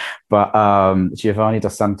think. But Giovanni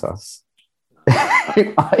Dos Santos,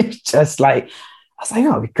 I was like,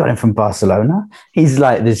 oh, we got him from Barcelona. He's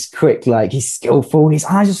like this quick, like he's skillful.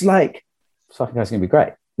 I just like, this fucking guy's gonna be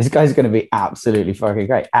great. This guy's gonna be absolutely fucking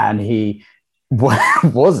great, and he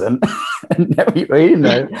wasn't. And I really, and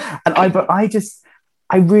I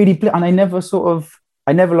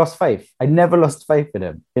never lost faith. I never lost faith in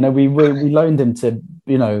him. We loaned him to,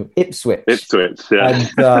 Ipswich. Yeah.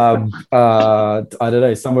 And I don't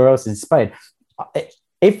know, somewhere else in Spain.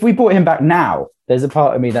 If we brought him back now, there's a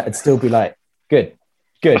part of me that would still be like, good.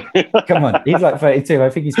 Come on. He's like 32.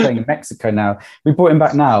 I think he's playing in Mexico now. We brought him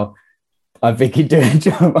back now. I think he'd do a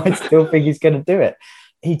job. I still think he's going to do it.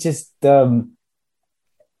 He just,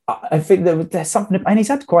 I think that there's something, and he's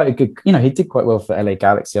had quite a good, he did quite well for LA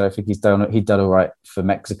Galaxy. I think he'd done all right for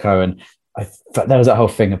Mexico. And there was that whole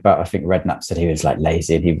thing about, I think Redknapp said he was like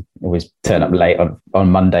lazy, and he always turn up late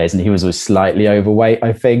on Mondays, and he was always slightly overweight,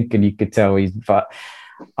 I think, and you could tell but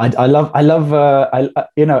I love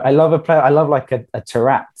a player. I love like a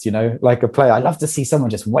Tarat, like a player. I love to see someone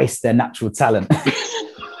just waste their natural talent.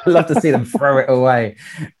 I love to see them throw it away.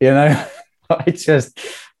 I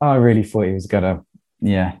really thought he was gonna,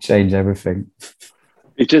 change everything.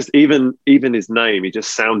 It just even his name, he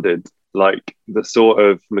just sounded like the sort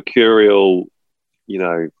of mercurial,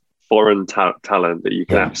 foreign talent that you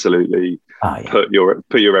can absolutely put your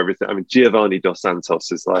everything. I mean, Giovanni Dos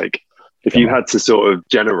Santos is like, if you had to sort of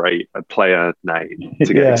generate a player name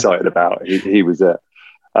to get excited about, he was it.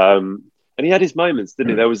 And he had his moments,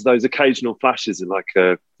 didn't he? There was those occasional flashes in like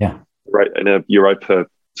in a Europa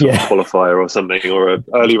qualifier or something, or an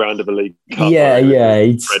early round of a League Cup.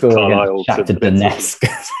 He'd score against Shakhtar Donetsk.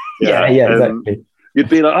 Exactly. You'd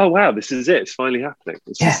be like, oh wow, this is it. It's finally happening.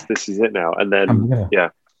 This is it now. And then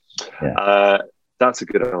that's a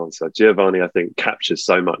good answer. Giovanni, I think, captures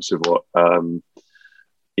so much of what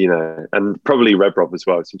and probably Rebrov as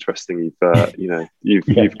well. It's interesting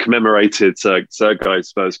you've commemorated Sergei's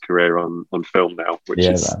Spurs career on film now, which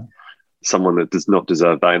is someone that does not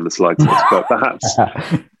deserve that in the slightest. But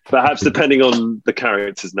perhaps depending on the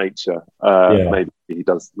character's nature, maybe he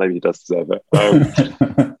does deserve it.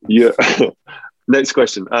 Next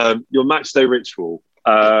question. Your match day ritual.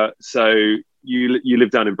 So you live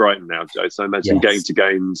down in Brighton now, Joe. So I imagine getting to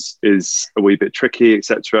games is a wee bit tricky,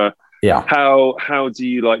 etc. Yeah. How do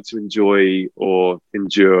you like to enjoy or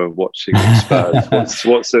endure watching Spurs?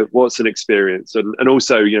 What's an experience? And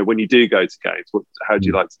also, when you do go to games, how do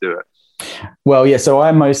you like to do it? Well, so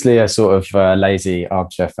I'm mostly a sort of lazy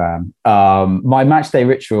armchair fan. My match day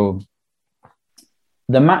ritual,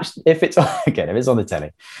 if it's on the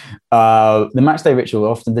telly, the match day ritual,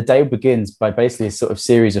 often the day begins by basically a sort of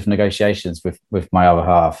series of negotiations with my other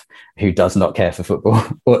half, who does not care for football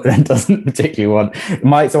or doesn't particularly want.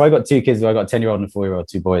 So I got two kids. I got a 10-year-old and a 4-year-old,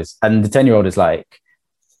 two boys, and the 10-year-old is like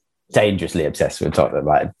dangerously obsessed with Tottenham.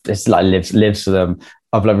 Like it's like lives for them.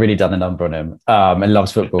 I've really done a number on him and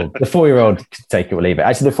loves football. The 4-year-old could take it or leave it.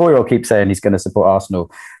 Actually, the 4-year-old keeps saying he's going to support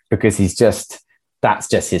Arsenal because that's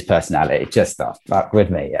just his personality. Just fuck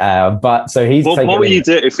with me. But so he's. What will you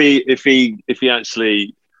do if he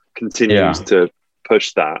actually continues to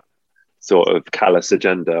push that sort of callous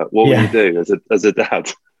agenda? What will you do as a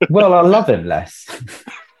dad? Well, I'll love him less.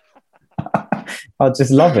 I'll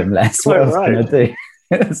just love him less. What else can I do?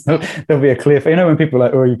 There'll be a clear. When people are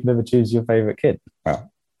like, "Oh, you can never choose your favorite kid."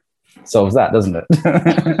 Well, solves that, doesn't it?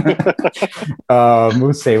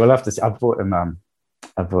 We'll see. We'll have to see. I bought him. I'm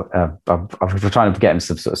trying to get him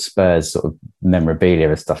some sort of Spurs sort of memorabilia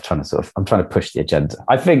and stuff. I'm trying to push the agenda.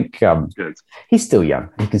 I think he's still young.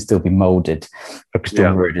 He can still be moulded. I could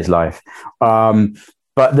still ruin his life.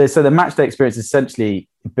 But the match day experience is essentially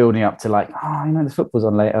building up to like, the football's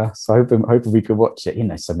on later, so hoping we could watch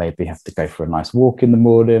it. So maybe have to go for a nice walk in the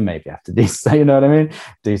morning. Maybe have to do,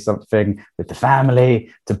 do something with the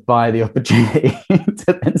family to buy the opportunity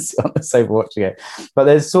to then sit on the sofa watching it. But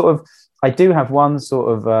there's I do have one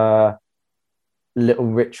sort of little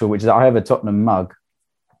ritual, which is that I have a Tottenham mug,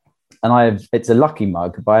 and it's a lucky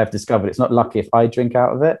mug, but I have discovered it's not lucky if I drink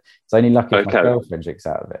out of it. It's only lucky if my girlfriend drinks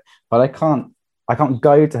out of it. But I can't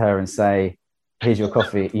go to her and say, here's your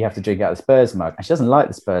coffee, you have to drink out of the Spurs mug. And she doesn't like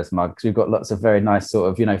the Spurs mug because we've got lots of very nice sort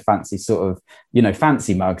of, fancy sort of,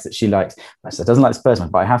 fancy mugs that she likes. So doesn't like the Spurs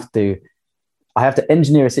mug, but I have to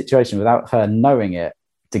engineer a situation without her knowing it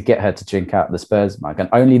to get her to drink out the Spurs mug. And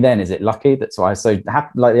only then is it lucky. That's why like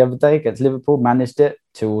the other day against Liverpool, managed it,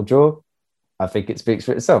 2-2 draw. I think it speaks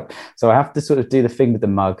for itself. So I have to sort of do the thing with the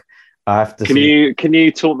mug. I have to. Can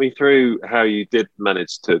you talk me through how you did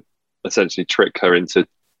manage to essentially trick her into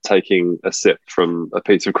taking a sip from a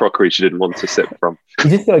piece of crockery she didn't want to sip from? You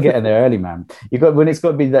just got to get in there early, man. When it's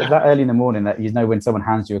got to be that early in the morning that when someone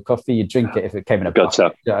hands you a coffee, you drink it if it came in a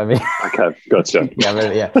gotcha. You know what I mean? Okay, gotcha.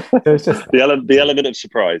 Yeah. So it's just the element of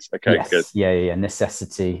surprise. Okay, yes, good. Yeah,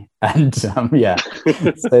 necessity, and so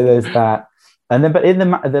there's that. And then, but in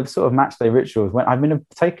the sort of match day rituals, when I've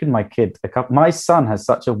taken my kid, my son has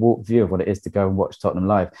such a warped view of what it is to go and watch Tottenham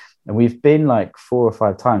live. And we've been like 4 or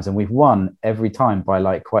 5 times and we've won every time by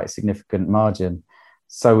like quite a significant margin.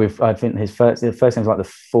 So I think the first game was like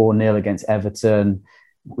the 4-0 against Everton.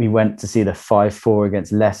 We went to see the 5-4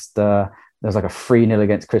 against Leicester. There was like a 3-0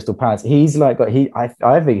 against Crystal Palace. He's like,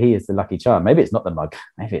 I think he is the lucky charm. Maybe it's not the mug.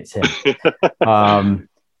 Maybe it's him.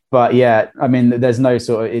 But yeah, I mean, there's no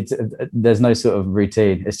sort of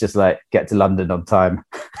routine. It's just like get to London on time,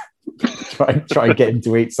 try and get him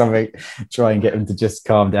to eat something, try and get him to just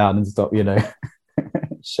calm down and stop,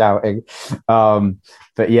 shouting.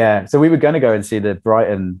 But yeah, so we were going to go and see the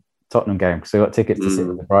Brighton Tottenham game because we got tickets to sit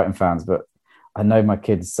with the Brighton fans, but I know my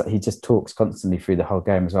kids, he just talks constantly through the whole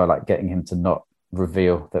game as well, like getting him to not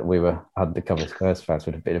reveal that we were undercover Spurs fans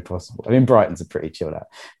would have been impossible. I mean, Brighton's are pretty chilled out.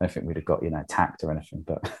 I don't think we'd have got, attacked or anything,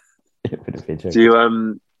 but it would have been tricky.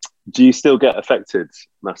 Do you still get affected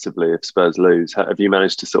massively if Spurs lose? Have you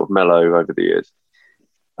managed to sort of mellow over the years?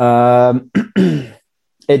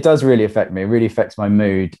 It does really affect me. It really affects my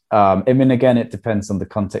mood. I mean, again, it depends on the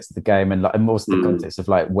context of the game and also the context of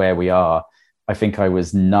like where we are. I think I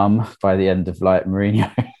was numb by the end of like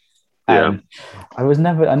Mourinho. And I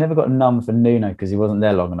never got numb for Nuno because he wasn't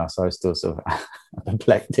there long enough. So I was still sort of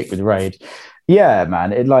apoplectic with rage. Yeah,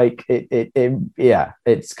 man. It's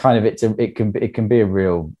kind of, it can be a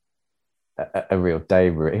real day, it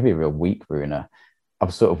can be a real week ruiner.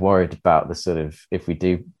 I'm sort of worried about the sort of, if we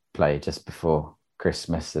do play just before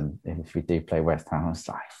Christmas and if we do play West Ham, I'm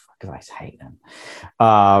like, because I just hate them.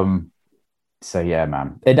 So yeah,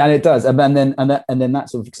 man, it does, and then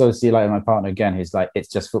that's sort of, because obviously like my partner again, who's like, it's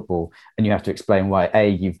just football, and you have to explain why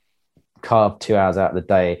you've carved 2 hours out of the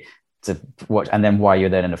day to watch, and then why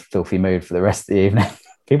you're then in a filthy mood for the rest of the evening.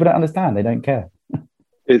 People don't understand; they don't care.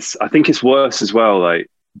 I think it's worse as well, like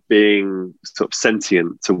being sort of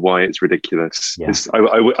sentient to why it's ridiculous. Yeah.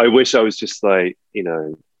 I wish I was just like,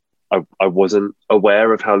 I wasn't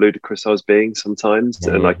aware of how ludicrous I was being sometimes,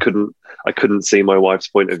 and I couldn't see my wife's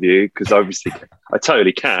point of view, because obviously I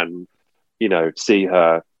totally can, see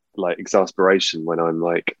her like exasperation when I'm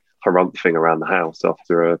like harumphing around the house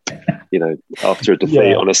after a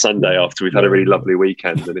defeat on a Sunday after we've had a really lovely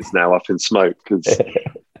weekend and it's now up in smoke because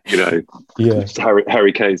Harry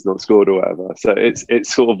Kane's not scored or whatever. So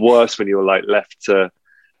it's sort of worse when you're like left to.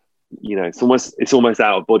 It's almost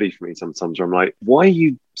out of body for me sometimes, where I'm like, why are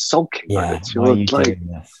you sulking? Yeah, you're like,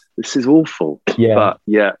 this is awful. Yeah. But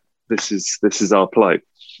yeah, this is our plight.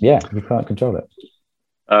 Yeah, you can't control it.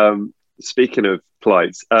 Speaking of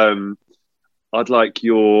plights, I'd like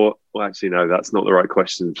well, actually, no, that's not the right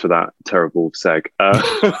question for that terrible seg.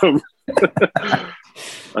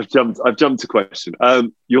 I've jumped to question.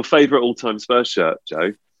 Your favourite all-time Spurs shirt,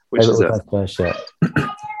 Joe? Which is it? Spurs shirt.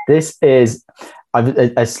 This is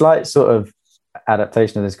a slight sort of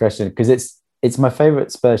adaptation of this question, because it's my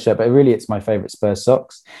favourite Spurs shirt, but really it's my favourite Spurs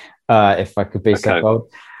socks. If I could be so bold.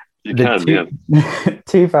 You can.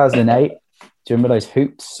 2008. Do you remember those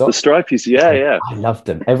hooped socks? The stripies, yeah. I loved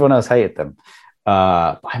them. Everyone else hated them.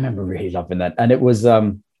 But I remember really loving that. And it was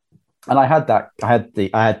and I had that.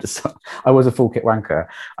 I was a full kit wanker.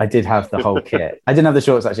 I did have the whole kit. I didn't have the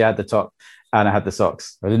shorts, actually. I had the top and I had the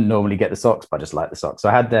socks. I didn't normally get the socks, but I just liked the socks. So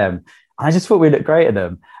I had them. I just thought we looked great in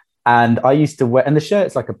them. And I used to wear, and the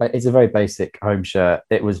shirt's it's a very basic home shirt.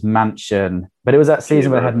 It was Mansion, but it was that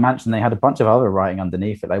season where they had Mansion. They had a bunch of other writing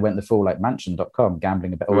underneath it. They went the full like Mansion.com,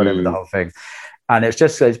 gambling a bit or whatever, the whole thing. And it's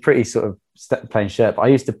pretty sort of plain shirt. But I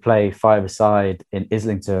used to play five-a-side in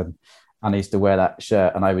Islington, and I used to wear that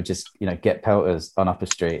shirt, and I would just, get pelters on Upper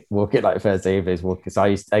Street, walking like Thursday evenings, So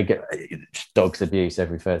I get dog's abuse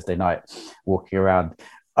every Thursday night, walking around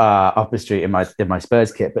Upper Street in my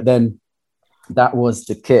Spurs kit. But then that was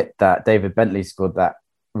the kit that David Bentley scored that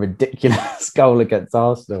ridiculous goal against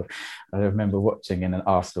Arsenal. I remember watching in an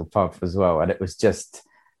Arsenal pub as well, and it was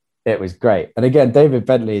great. And again, David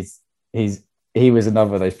Bentley he was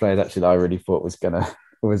another of those players actually that I really thought was gonna.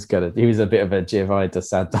 He was a bit of a Giovanni dos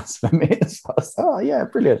Santos for me. So I was, oh yeah,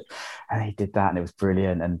 brilliant. And he did that, and it was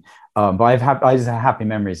brilliant. And but I just have happy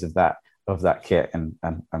memories of that kit and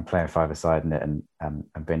playing five-a-side in it and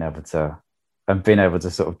being able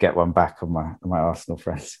to sort of get one back on my Arsenal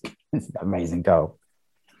friends. It's an amazing goal.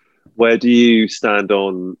 Where do you stand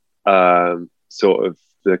on sort of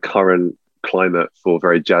the current climate for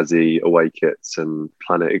very jazzy away kits and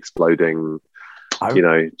planet exploding,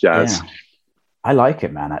 jazz? Yeah. I like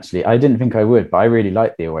it, man. Actually, I didn't think I would, but I really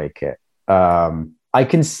like the away kit. I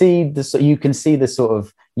can see you can see the sort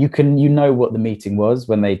of, what the meeting was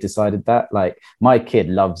when they decided that. Like, my kid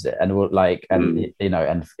loves it, and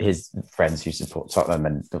and his friends who support Tottenham,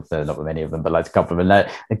 and there are not many of them, but like a couple of them,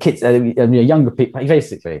 the kids, younger people,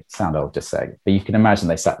 basically sound old just saying, but you can imagine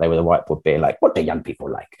they sat there with a whiteboard being like, what do young people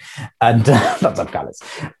like? And lots of colours.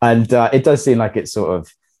 And it does seem like it's sort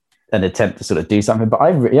of an attempt to sort of do something, but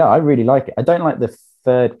I really like it. I don't like the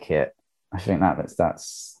third kit. I think that's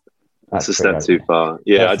a step too far.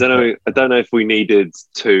 Yeah, I don't know if we needed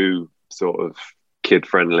two sort of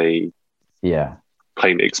kid-friendly,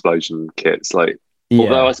 paint explosion kits. Like,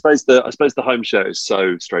 although I suppose the home shirt is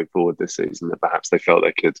so straightforward this season that perhaps they felt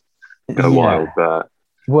they could go wild. But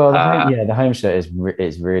the home shirt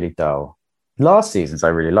is really dull. Last season's I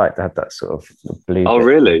really liked. They had that sort of blue. Oh,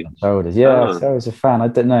 really? Shoulders. Yeah, so I was a fan. I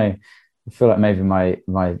don't know. I feel like maybe my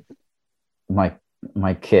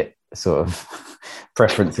kit sort of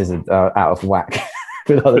preferences are out of whack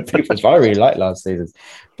with other people. I really like last season's,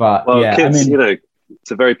 but Well, yeah, kids, I mean,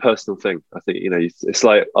 it's a very personal thing. I think it's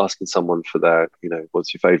like asking someone for their,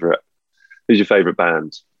 who's your favorite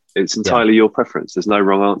band? It's entirely your preference. There's no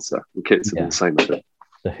wrong answer. And kids are the same with it.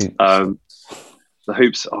 The hoops. The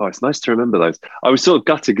hoops. Oh, it's nice to remember those. I was sort of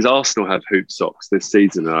gutted because Arsenal have hoop socks this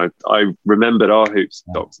season, and I remembered our hoop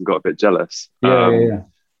socks and got a bit jealous. Yeah.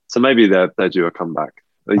 So maybe they're due a comeback.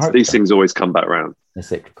 These things always come back round.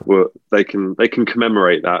 Well, they can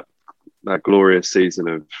commemorate that glorious season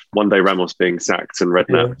of one day Ramos being sacked and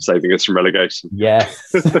Redknapp saving us from relegation.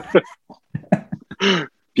 Yes.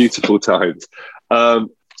 Beautiful times.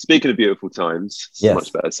 Speaking of beautiful times, it's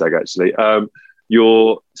much better seg actually.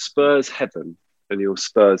 Your Spurs heaven and your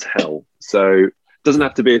Spurs hell. So it doesn't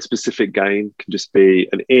have to be a specific game. It can just be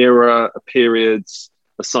an era, a period,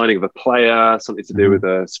 a signing of a player, something to do with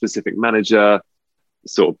a specific manager,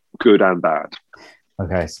 sort of good and bad.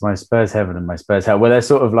 Okay, so my Spurs heaven and my Spurs hell. Well, they're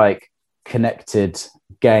sort of like connected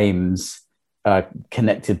games,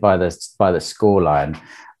 connected by the scoreline.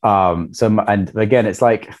 And again, it's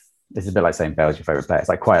like, it's a bit like saying Bale's your favorite player. It's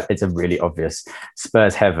like it's a really obvious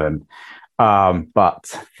Spurs heaven. But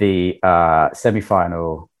the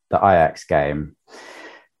semi-final, the Ajax game,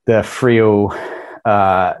 the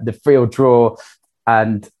 3-3 draw,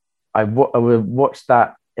 and I watched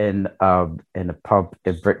that in a pub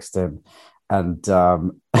in Brixton, and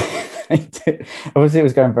obviously it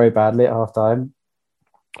was going very badly at half time,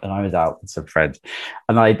 and I was out with some friends,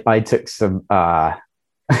 and I took some I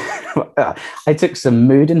took some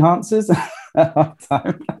mood enhancers at half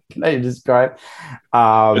time. Can I describe?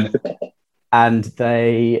 And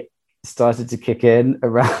they started to kick in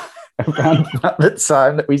around about the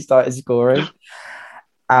time that we started scoring.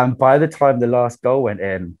 And by the time the last goal went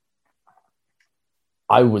in,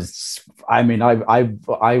 I was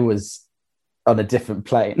on a different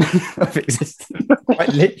plane of existence.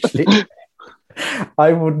 Quite literally.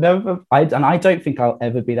 I don't think I'll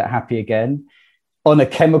ever be that happy again. On a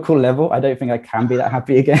chemical level, I don't think I can be that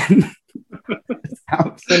happy again.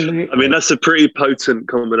 Absolutely. I mean, that's a pretty potent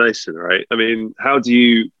combination, right? I mean, how do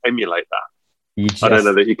you emulate that? I don't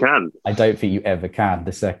know that you can. I don't think you ever can.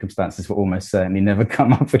 The circumstances will almost certainly never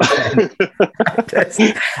come up again.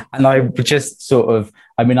 And I just sort of,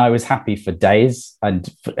 I was happy for days and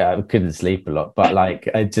I couldn't sleep a lot, but like,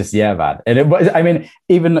 man. And it was,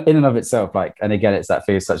 even in and of itself, like, and again, it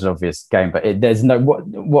feels such an obvious game, but there's no,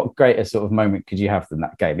 what greater sort of moment could you have than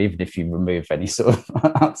that game, even if you remove any sort of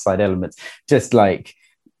outside elements, just like,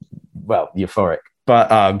 well, euphoric.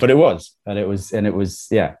 But it was just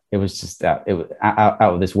it was out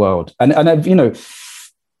of this world, and I've,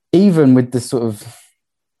 even with the sort of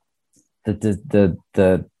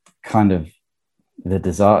the kind of the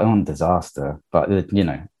disaster, but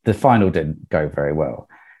the final didn't go very well.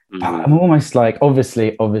 I'm almost like,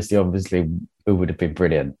 obviously, it would have been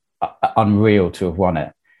brilliant, unreal to have won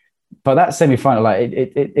it, but that semi-final, like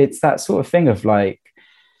it's that sort of thing of like,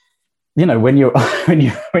 when you're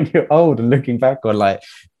old and looking back on like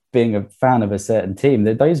being a fan of a certain team,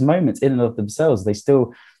 those moments in and of themselves,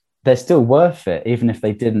 they're still worth it, even if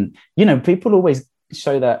they didn't. People always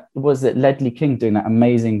show that, was it Ledley King doing that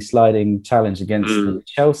amazing sliding challenge against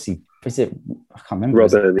Chelsea? Is it? I can't remember.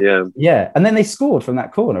 Robin, yeah, and then they scored from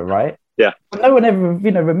that corner, right? Yeah. But no one ever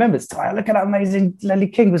remembers. Look at that amazing Ledley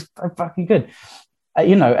King, was fucking good.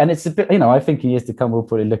 And it's a bit, I think in years to come, we'll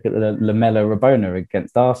probably look at the Lamela Rabona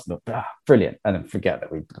against Arsenal. Brilliant. And then forget that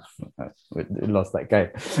we lost that game.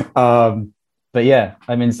 But yeah,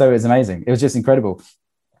 so it was amazing. It was just incredible.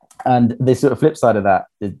 And the sort of flip side of that,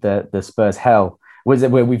 the Spurs hell, was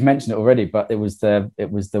it where we've mentioned it already, but it was the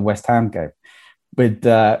West Ham game with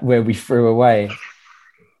where we threw away.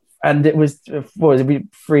 And it was, what was it?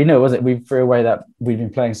 3-0, was it? We threw away that we've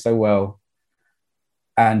been playing so well.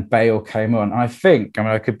 And Bale came on. I think,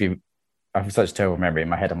 I have such terrible memory in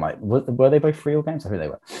my head. I'm like, were they both 3-0 games? I think they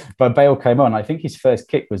were. But Bale came on. I think his first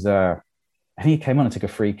kick was, I think he came on and took a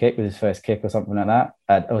free kick with his first kick or something like that.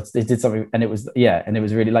 Or he did something, and it was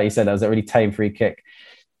really, like you said, that was a really tame free kick.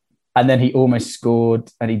 And then he almost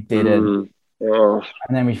scored and he didn't. And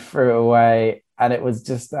then we threw it away. And it was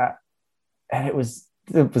just that. And it was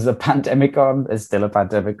a pandemic on. There's still a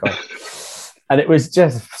pandemic on. And it was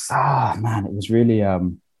just, it was really,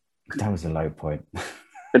 that was a low point.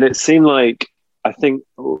 And it seemed like, I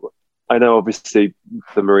know obviously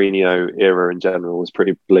the Mourinho era in general was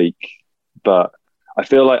pretty bleak, but I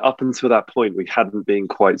feel like up until that point, we hadn't been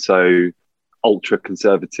quite so ultra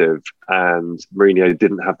conservative and Mourinho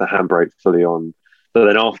didn't have the handbrake fully on. But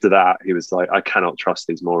then after that, he was like, I cannot trust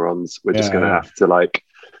these morons. We're just going to have to like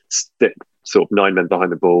stick sort of 9 men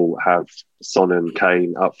behind the ball, have Son and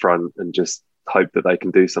Kane up front, and just hope that they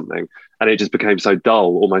can do something. And it just became so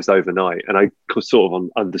dull almost overnight. And I sort of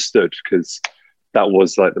understood, because that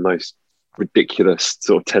was like the most ridiculous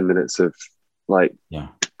sort of 10 minutes of like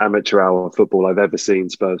amateur hour football I've ever seen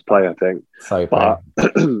Spurs play, I think. But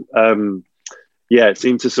it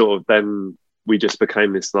seemed to sort of, then we just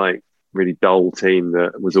became this like really dull team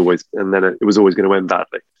that was always, and then it was always going to end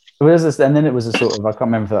badly. And then it was a sort of, I can't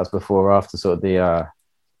remember if that's before or after sort of the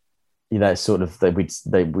sort of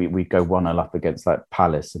we go 1-0 up against like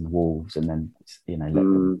Palace and Wolves, and then let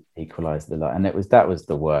them equalise the lot. And that was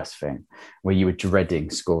the worst thing, where you were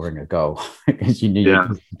dreading scoring a goal because you knew you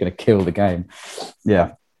were going to kill the game.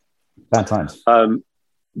 Yeah, bad times.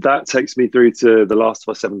 That takes me through to the last of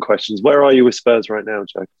our 7 questions. Where are you with Spurs right now,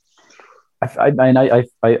 Joe? I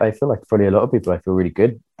feel like probably a lot of people, I feel really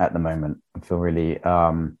good at the moment. I feel really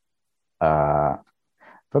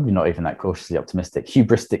probably not even that cautiously optimistic,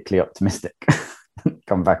 hubristically optimistic.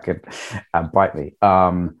 Come back and bite me.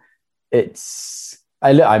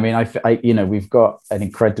 We've got an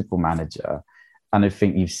incredible manager, and I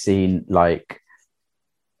think you've seen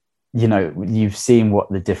you've seen what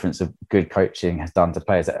the difference of good coaching has done to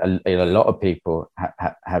players. A lot of people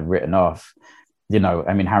have written off.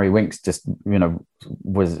 Harry Winks just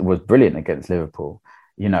was brilliant against Liverpool.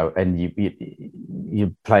 And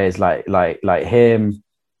you players like him.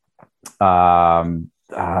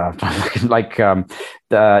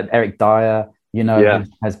 Eric Dyer,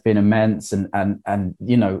 has been immense, and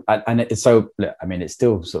it's so. It's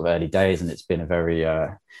still sort of early days, and it's been a very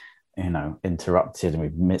interrupted, and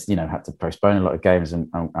we've missed, had to postpone a lot of games, and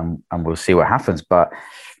we'll see what happens. But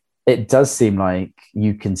it does seem like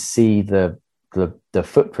you can see the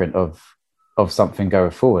footprint of something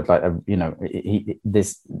going forward.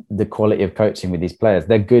 The quality of coaching with these players.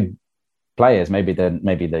 They're good players. Maybe they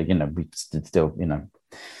still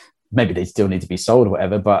maybe they still need to be sold or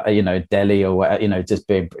whatever, but Delhi or whatever, just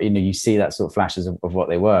being, you see that sort of flashes of what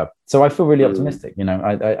they were. So I feel really optimistic.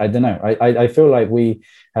 I don't know. I feel like we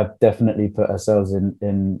have definitely put ourselves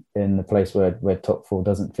in the place where top 4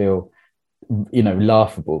 doesn't feel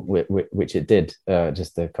laughable, which it did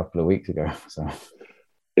just a couple of weeks ago. So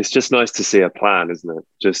it's just nice to see a plan, isn't it?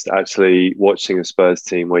 Just actually watching a Spurs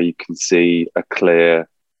team where you can see a clear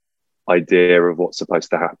idea of what's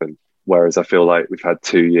supposed to happen. Whereas I feel like we've had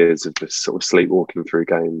 2 years of just sort of sleepwalking through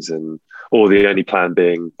games, or the only plan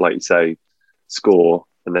being, like you say, score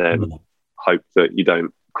and then hope that you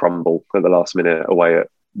don't crumble at the last minute away at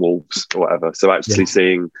Wolves or whatever. So actually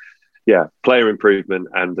seeing, player improvement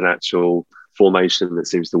and an actual formation that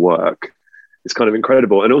seems to work is kind of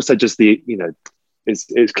incredible. And also just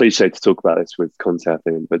it's cliche to talk about this with Conte, I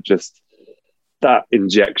think, but just that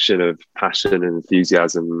injection of passion and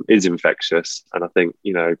enthusiasm is infectious. And I think,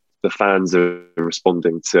 the fans are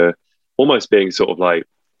responding to almost being sort of like,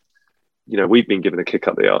 we've been given a kick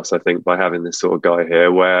up the arse, I think, by having this sort of guy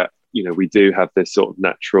here where, we do have this sort of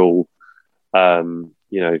natural, kind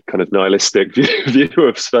of nihilistic view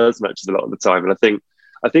of Spurs matches a lot of the time. And I think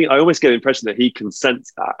I always get the impression that he can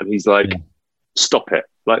sense that, and he's like, stop it.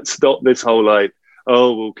 Like, stop this whole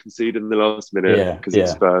we'll concede in the last minute because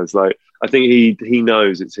it's Spurs. Like, I think he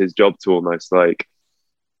knows it's his job to almost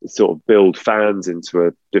sort of build fans into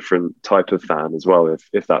a different type of fan as well,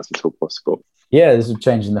 if that's at all possible. Yeah, this is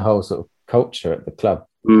changing the whole sort of culture at the club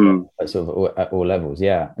at all levels.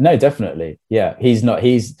 Yeah, no, definitely. Yeah, he's not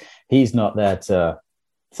there to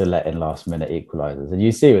let in last minute equalisers, and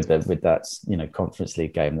you see with that Conference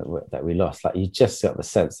League game that we lost, like you just got the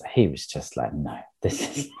sense that he was just like, no,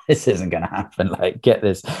 this isn't going to happen. Like, get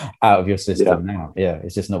this out of your system now. Yeah,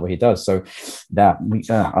 it's just not what he does. So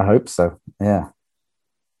I hope so. Yeah.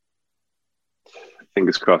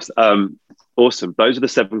 Fingers crossed. Awesome. Those are the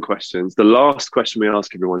 7 questions. The last question we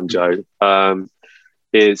ask everyone, Joe,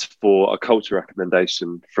 is for a culture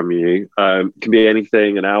recommendation from you. It can be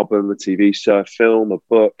anything: an album, a TV show, a film, a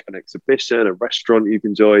book, an exhibition, a restaurant you've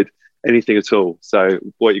enjoyed, anything at all. So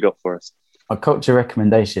what you got for us? A culture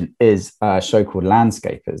recommendation is a show called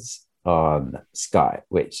Landscapers on Sky,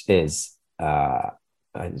 which is,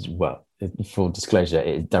 full disclosure,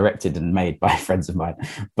 it's directed and made by friends of mine,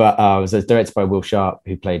 but it's directed by Will Sharp,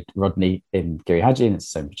 who played Rodney in Giri Haji, and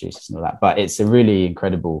it's the same producers and all that. But it's a really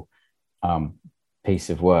incredible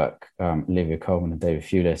piece of work. Olivia Colman and David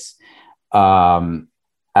Thewlis, and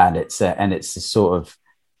it's a sort of,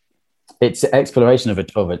 it's an exploration of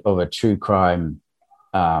a true crime.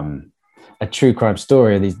 A true crime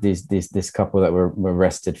story. This couple that were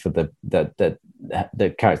arrested for the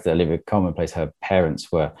character that Olivia Colman plays. Her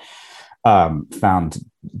parents were found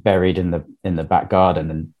buried in the back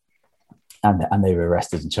garden, and they were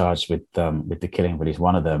arrested and charged with the killing of at least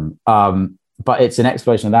one of them. But it's an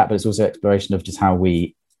exploration of that, but it's also exploration of just how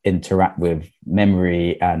we interact with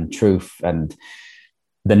memory and truth and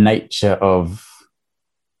the nature of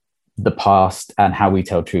the past and how we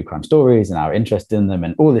tell true crime stories and our interest in them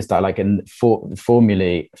and all this stuff. Like in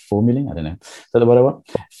formulae, I don't know, is that the word I want?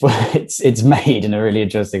 It's made in a really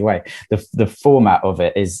interesting way. The format of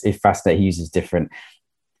it is fascinating. He uses different,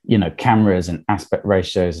 cameras and aspect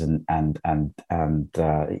ratios and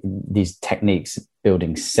these techniques,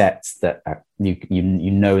 building sets that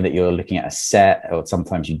you know that you're looking at a set, or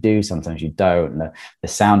sometimes you do, sometimes you don't. And the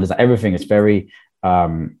sound is everything. It's very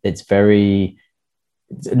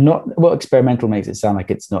not what experimental makes it sound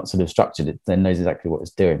like it's not sort of structured. It then knows exactly what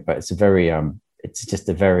it's doing, but it's just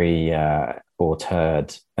a very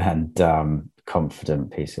auteured and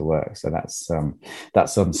confident piece of work. So that's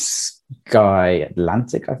on Sky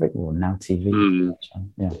Atlantic, I think, or Now TV.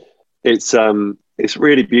 Yeah, it's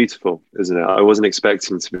really beautiful, isn't it? I wasn't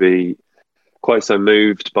expecting to be quite so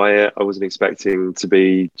moved by it. I wasn't expecting to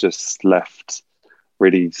be just left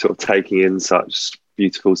really sort of taking in such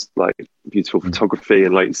beautiful photography,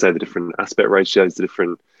 and like you say, the different aspect ratios,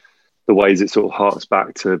 the ways it sort of harks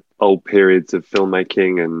back to old periods of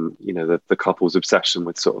filmmaking, and the couple's obsession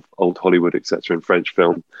with sort of old Hollywood, etc., in French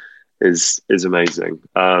film is amazing.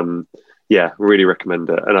 Really recommend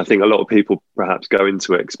it. And I think a lot of people perhaps go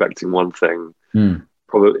into it expecting one thing.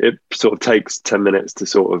 Probably it sort of takes 10 minutes to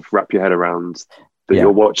sort of wrap your head around that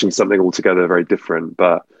you're watching something altogether very different.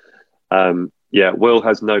 But Will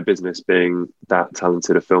has no business being that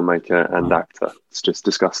talented a filmmaker and actor. It's just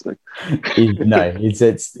disgusting.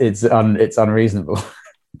 It's unreasonable.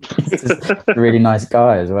 He's just a really nice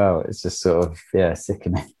guy as well. It's just sort of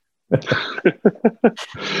sickening.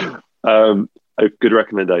 A good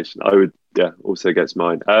recommendation. I would also gets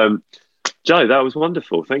mine. Joe, that was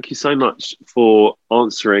wonderful. Thank you so much for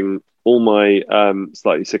answering all my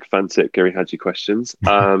slightly sycophantic Gary Hadji questions,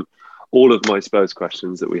 all of my Spurs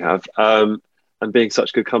questions that we have. And being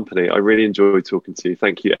such good company. I really enjoyed talking to you.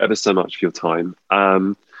 Thank you ever so much for your time.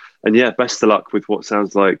 And best of luck with what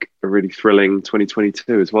sounds like a really thrilling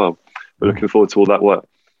 2022 as well. We're looking forward to all that work.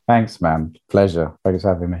 Thanks, man. Pleasure. Thanks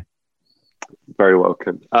for having me. Very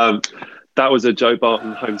welcome. That was a Joe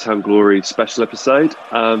Barton Hometown Glory special episode.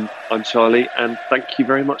 I'm Charlie, and thank you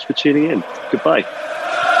very much for tuning in. Goodbye.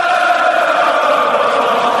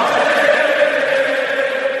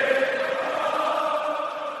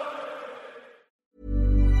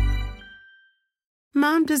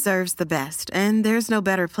 Mom deserves the best, and there's no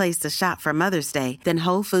better place to shop for Mother's Day than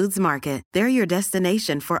Whole Foods Market. They're your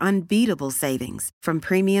destination for unbeatable savings, from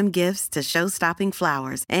premium gifts to show-stopping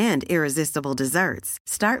flowers and irresistible desserts.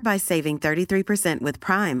 Start by saving 33% with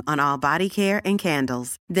Prime on all body care and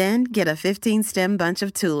candles. Then get a 15-stem bunch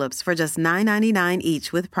of tulips for just $9.99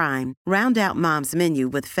 each with Prime. Round out Mom's menu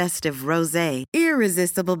with festive rosé,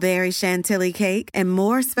 irresistible berry chantilly cake, and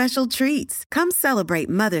more special treats. Come celebrate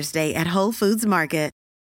Mother's Day at Whole Foods Market.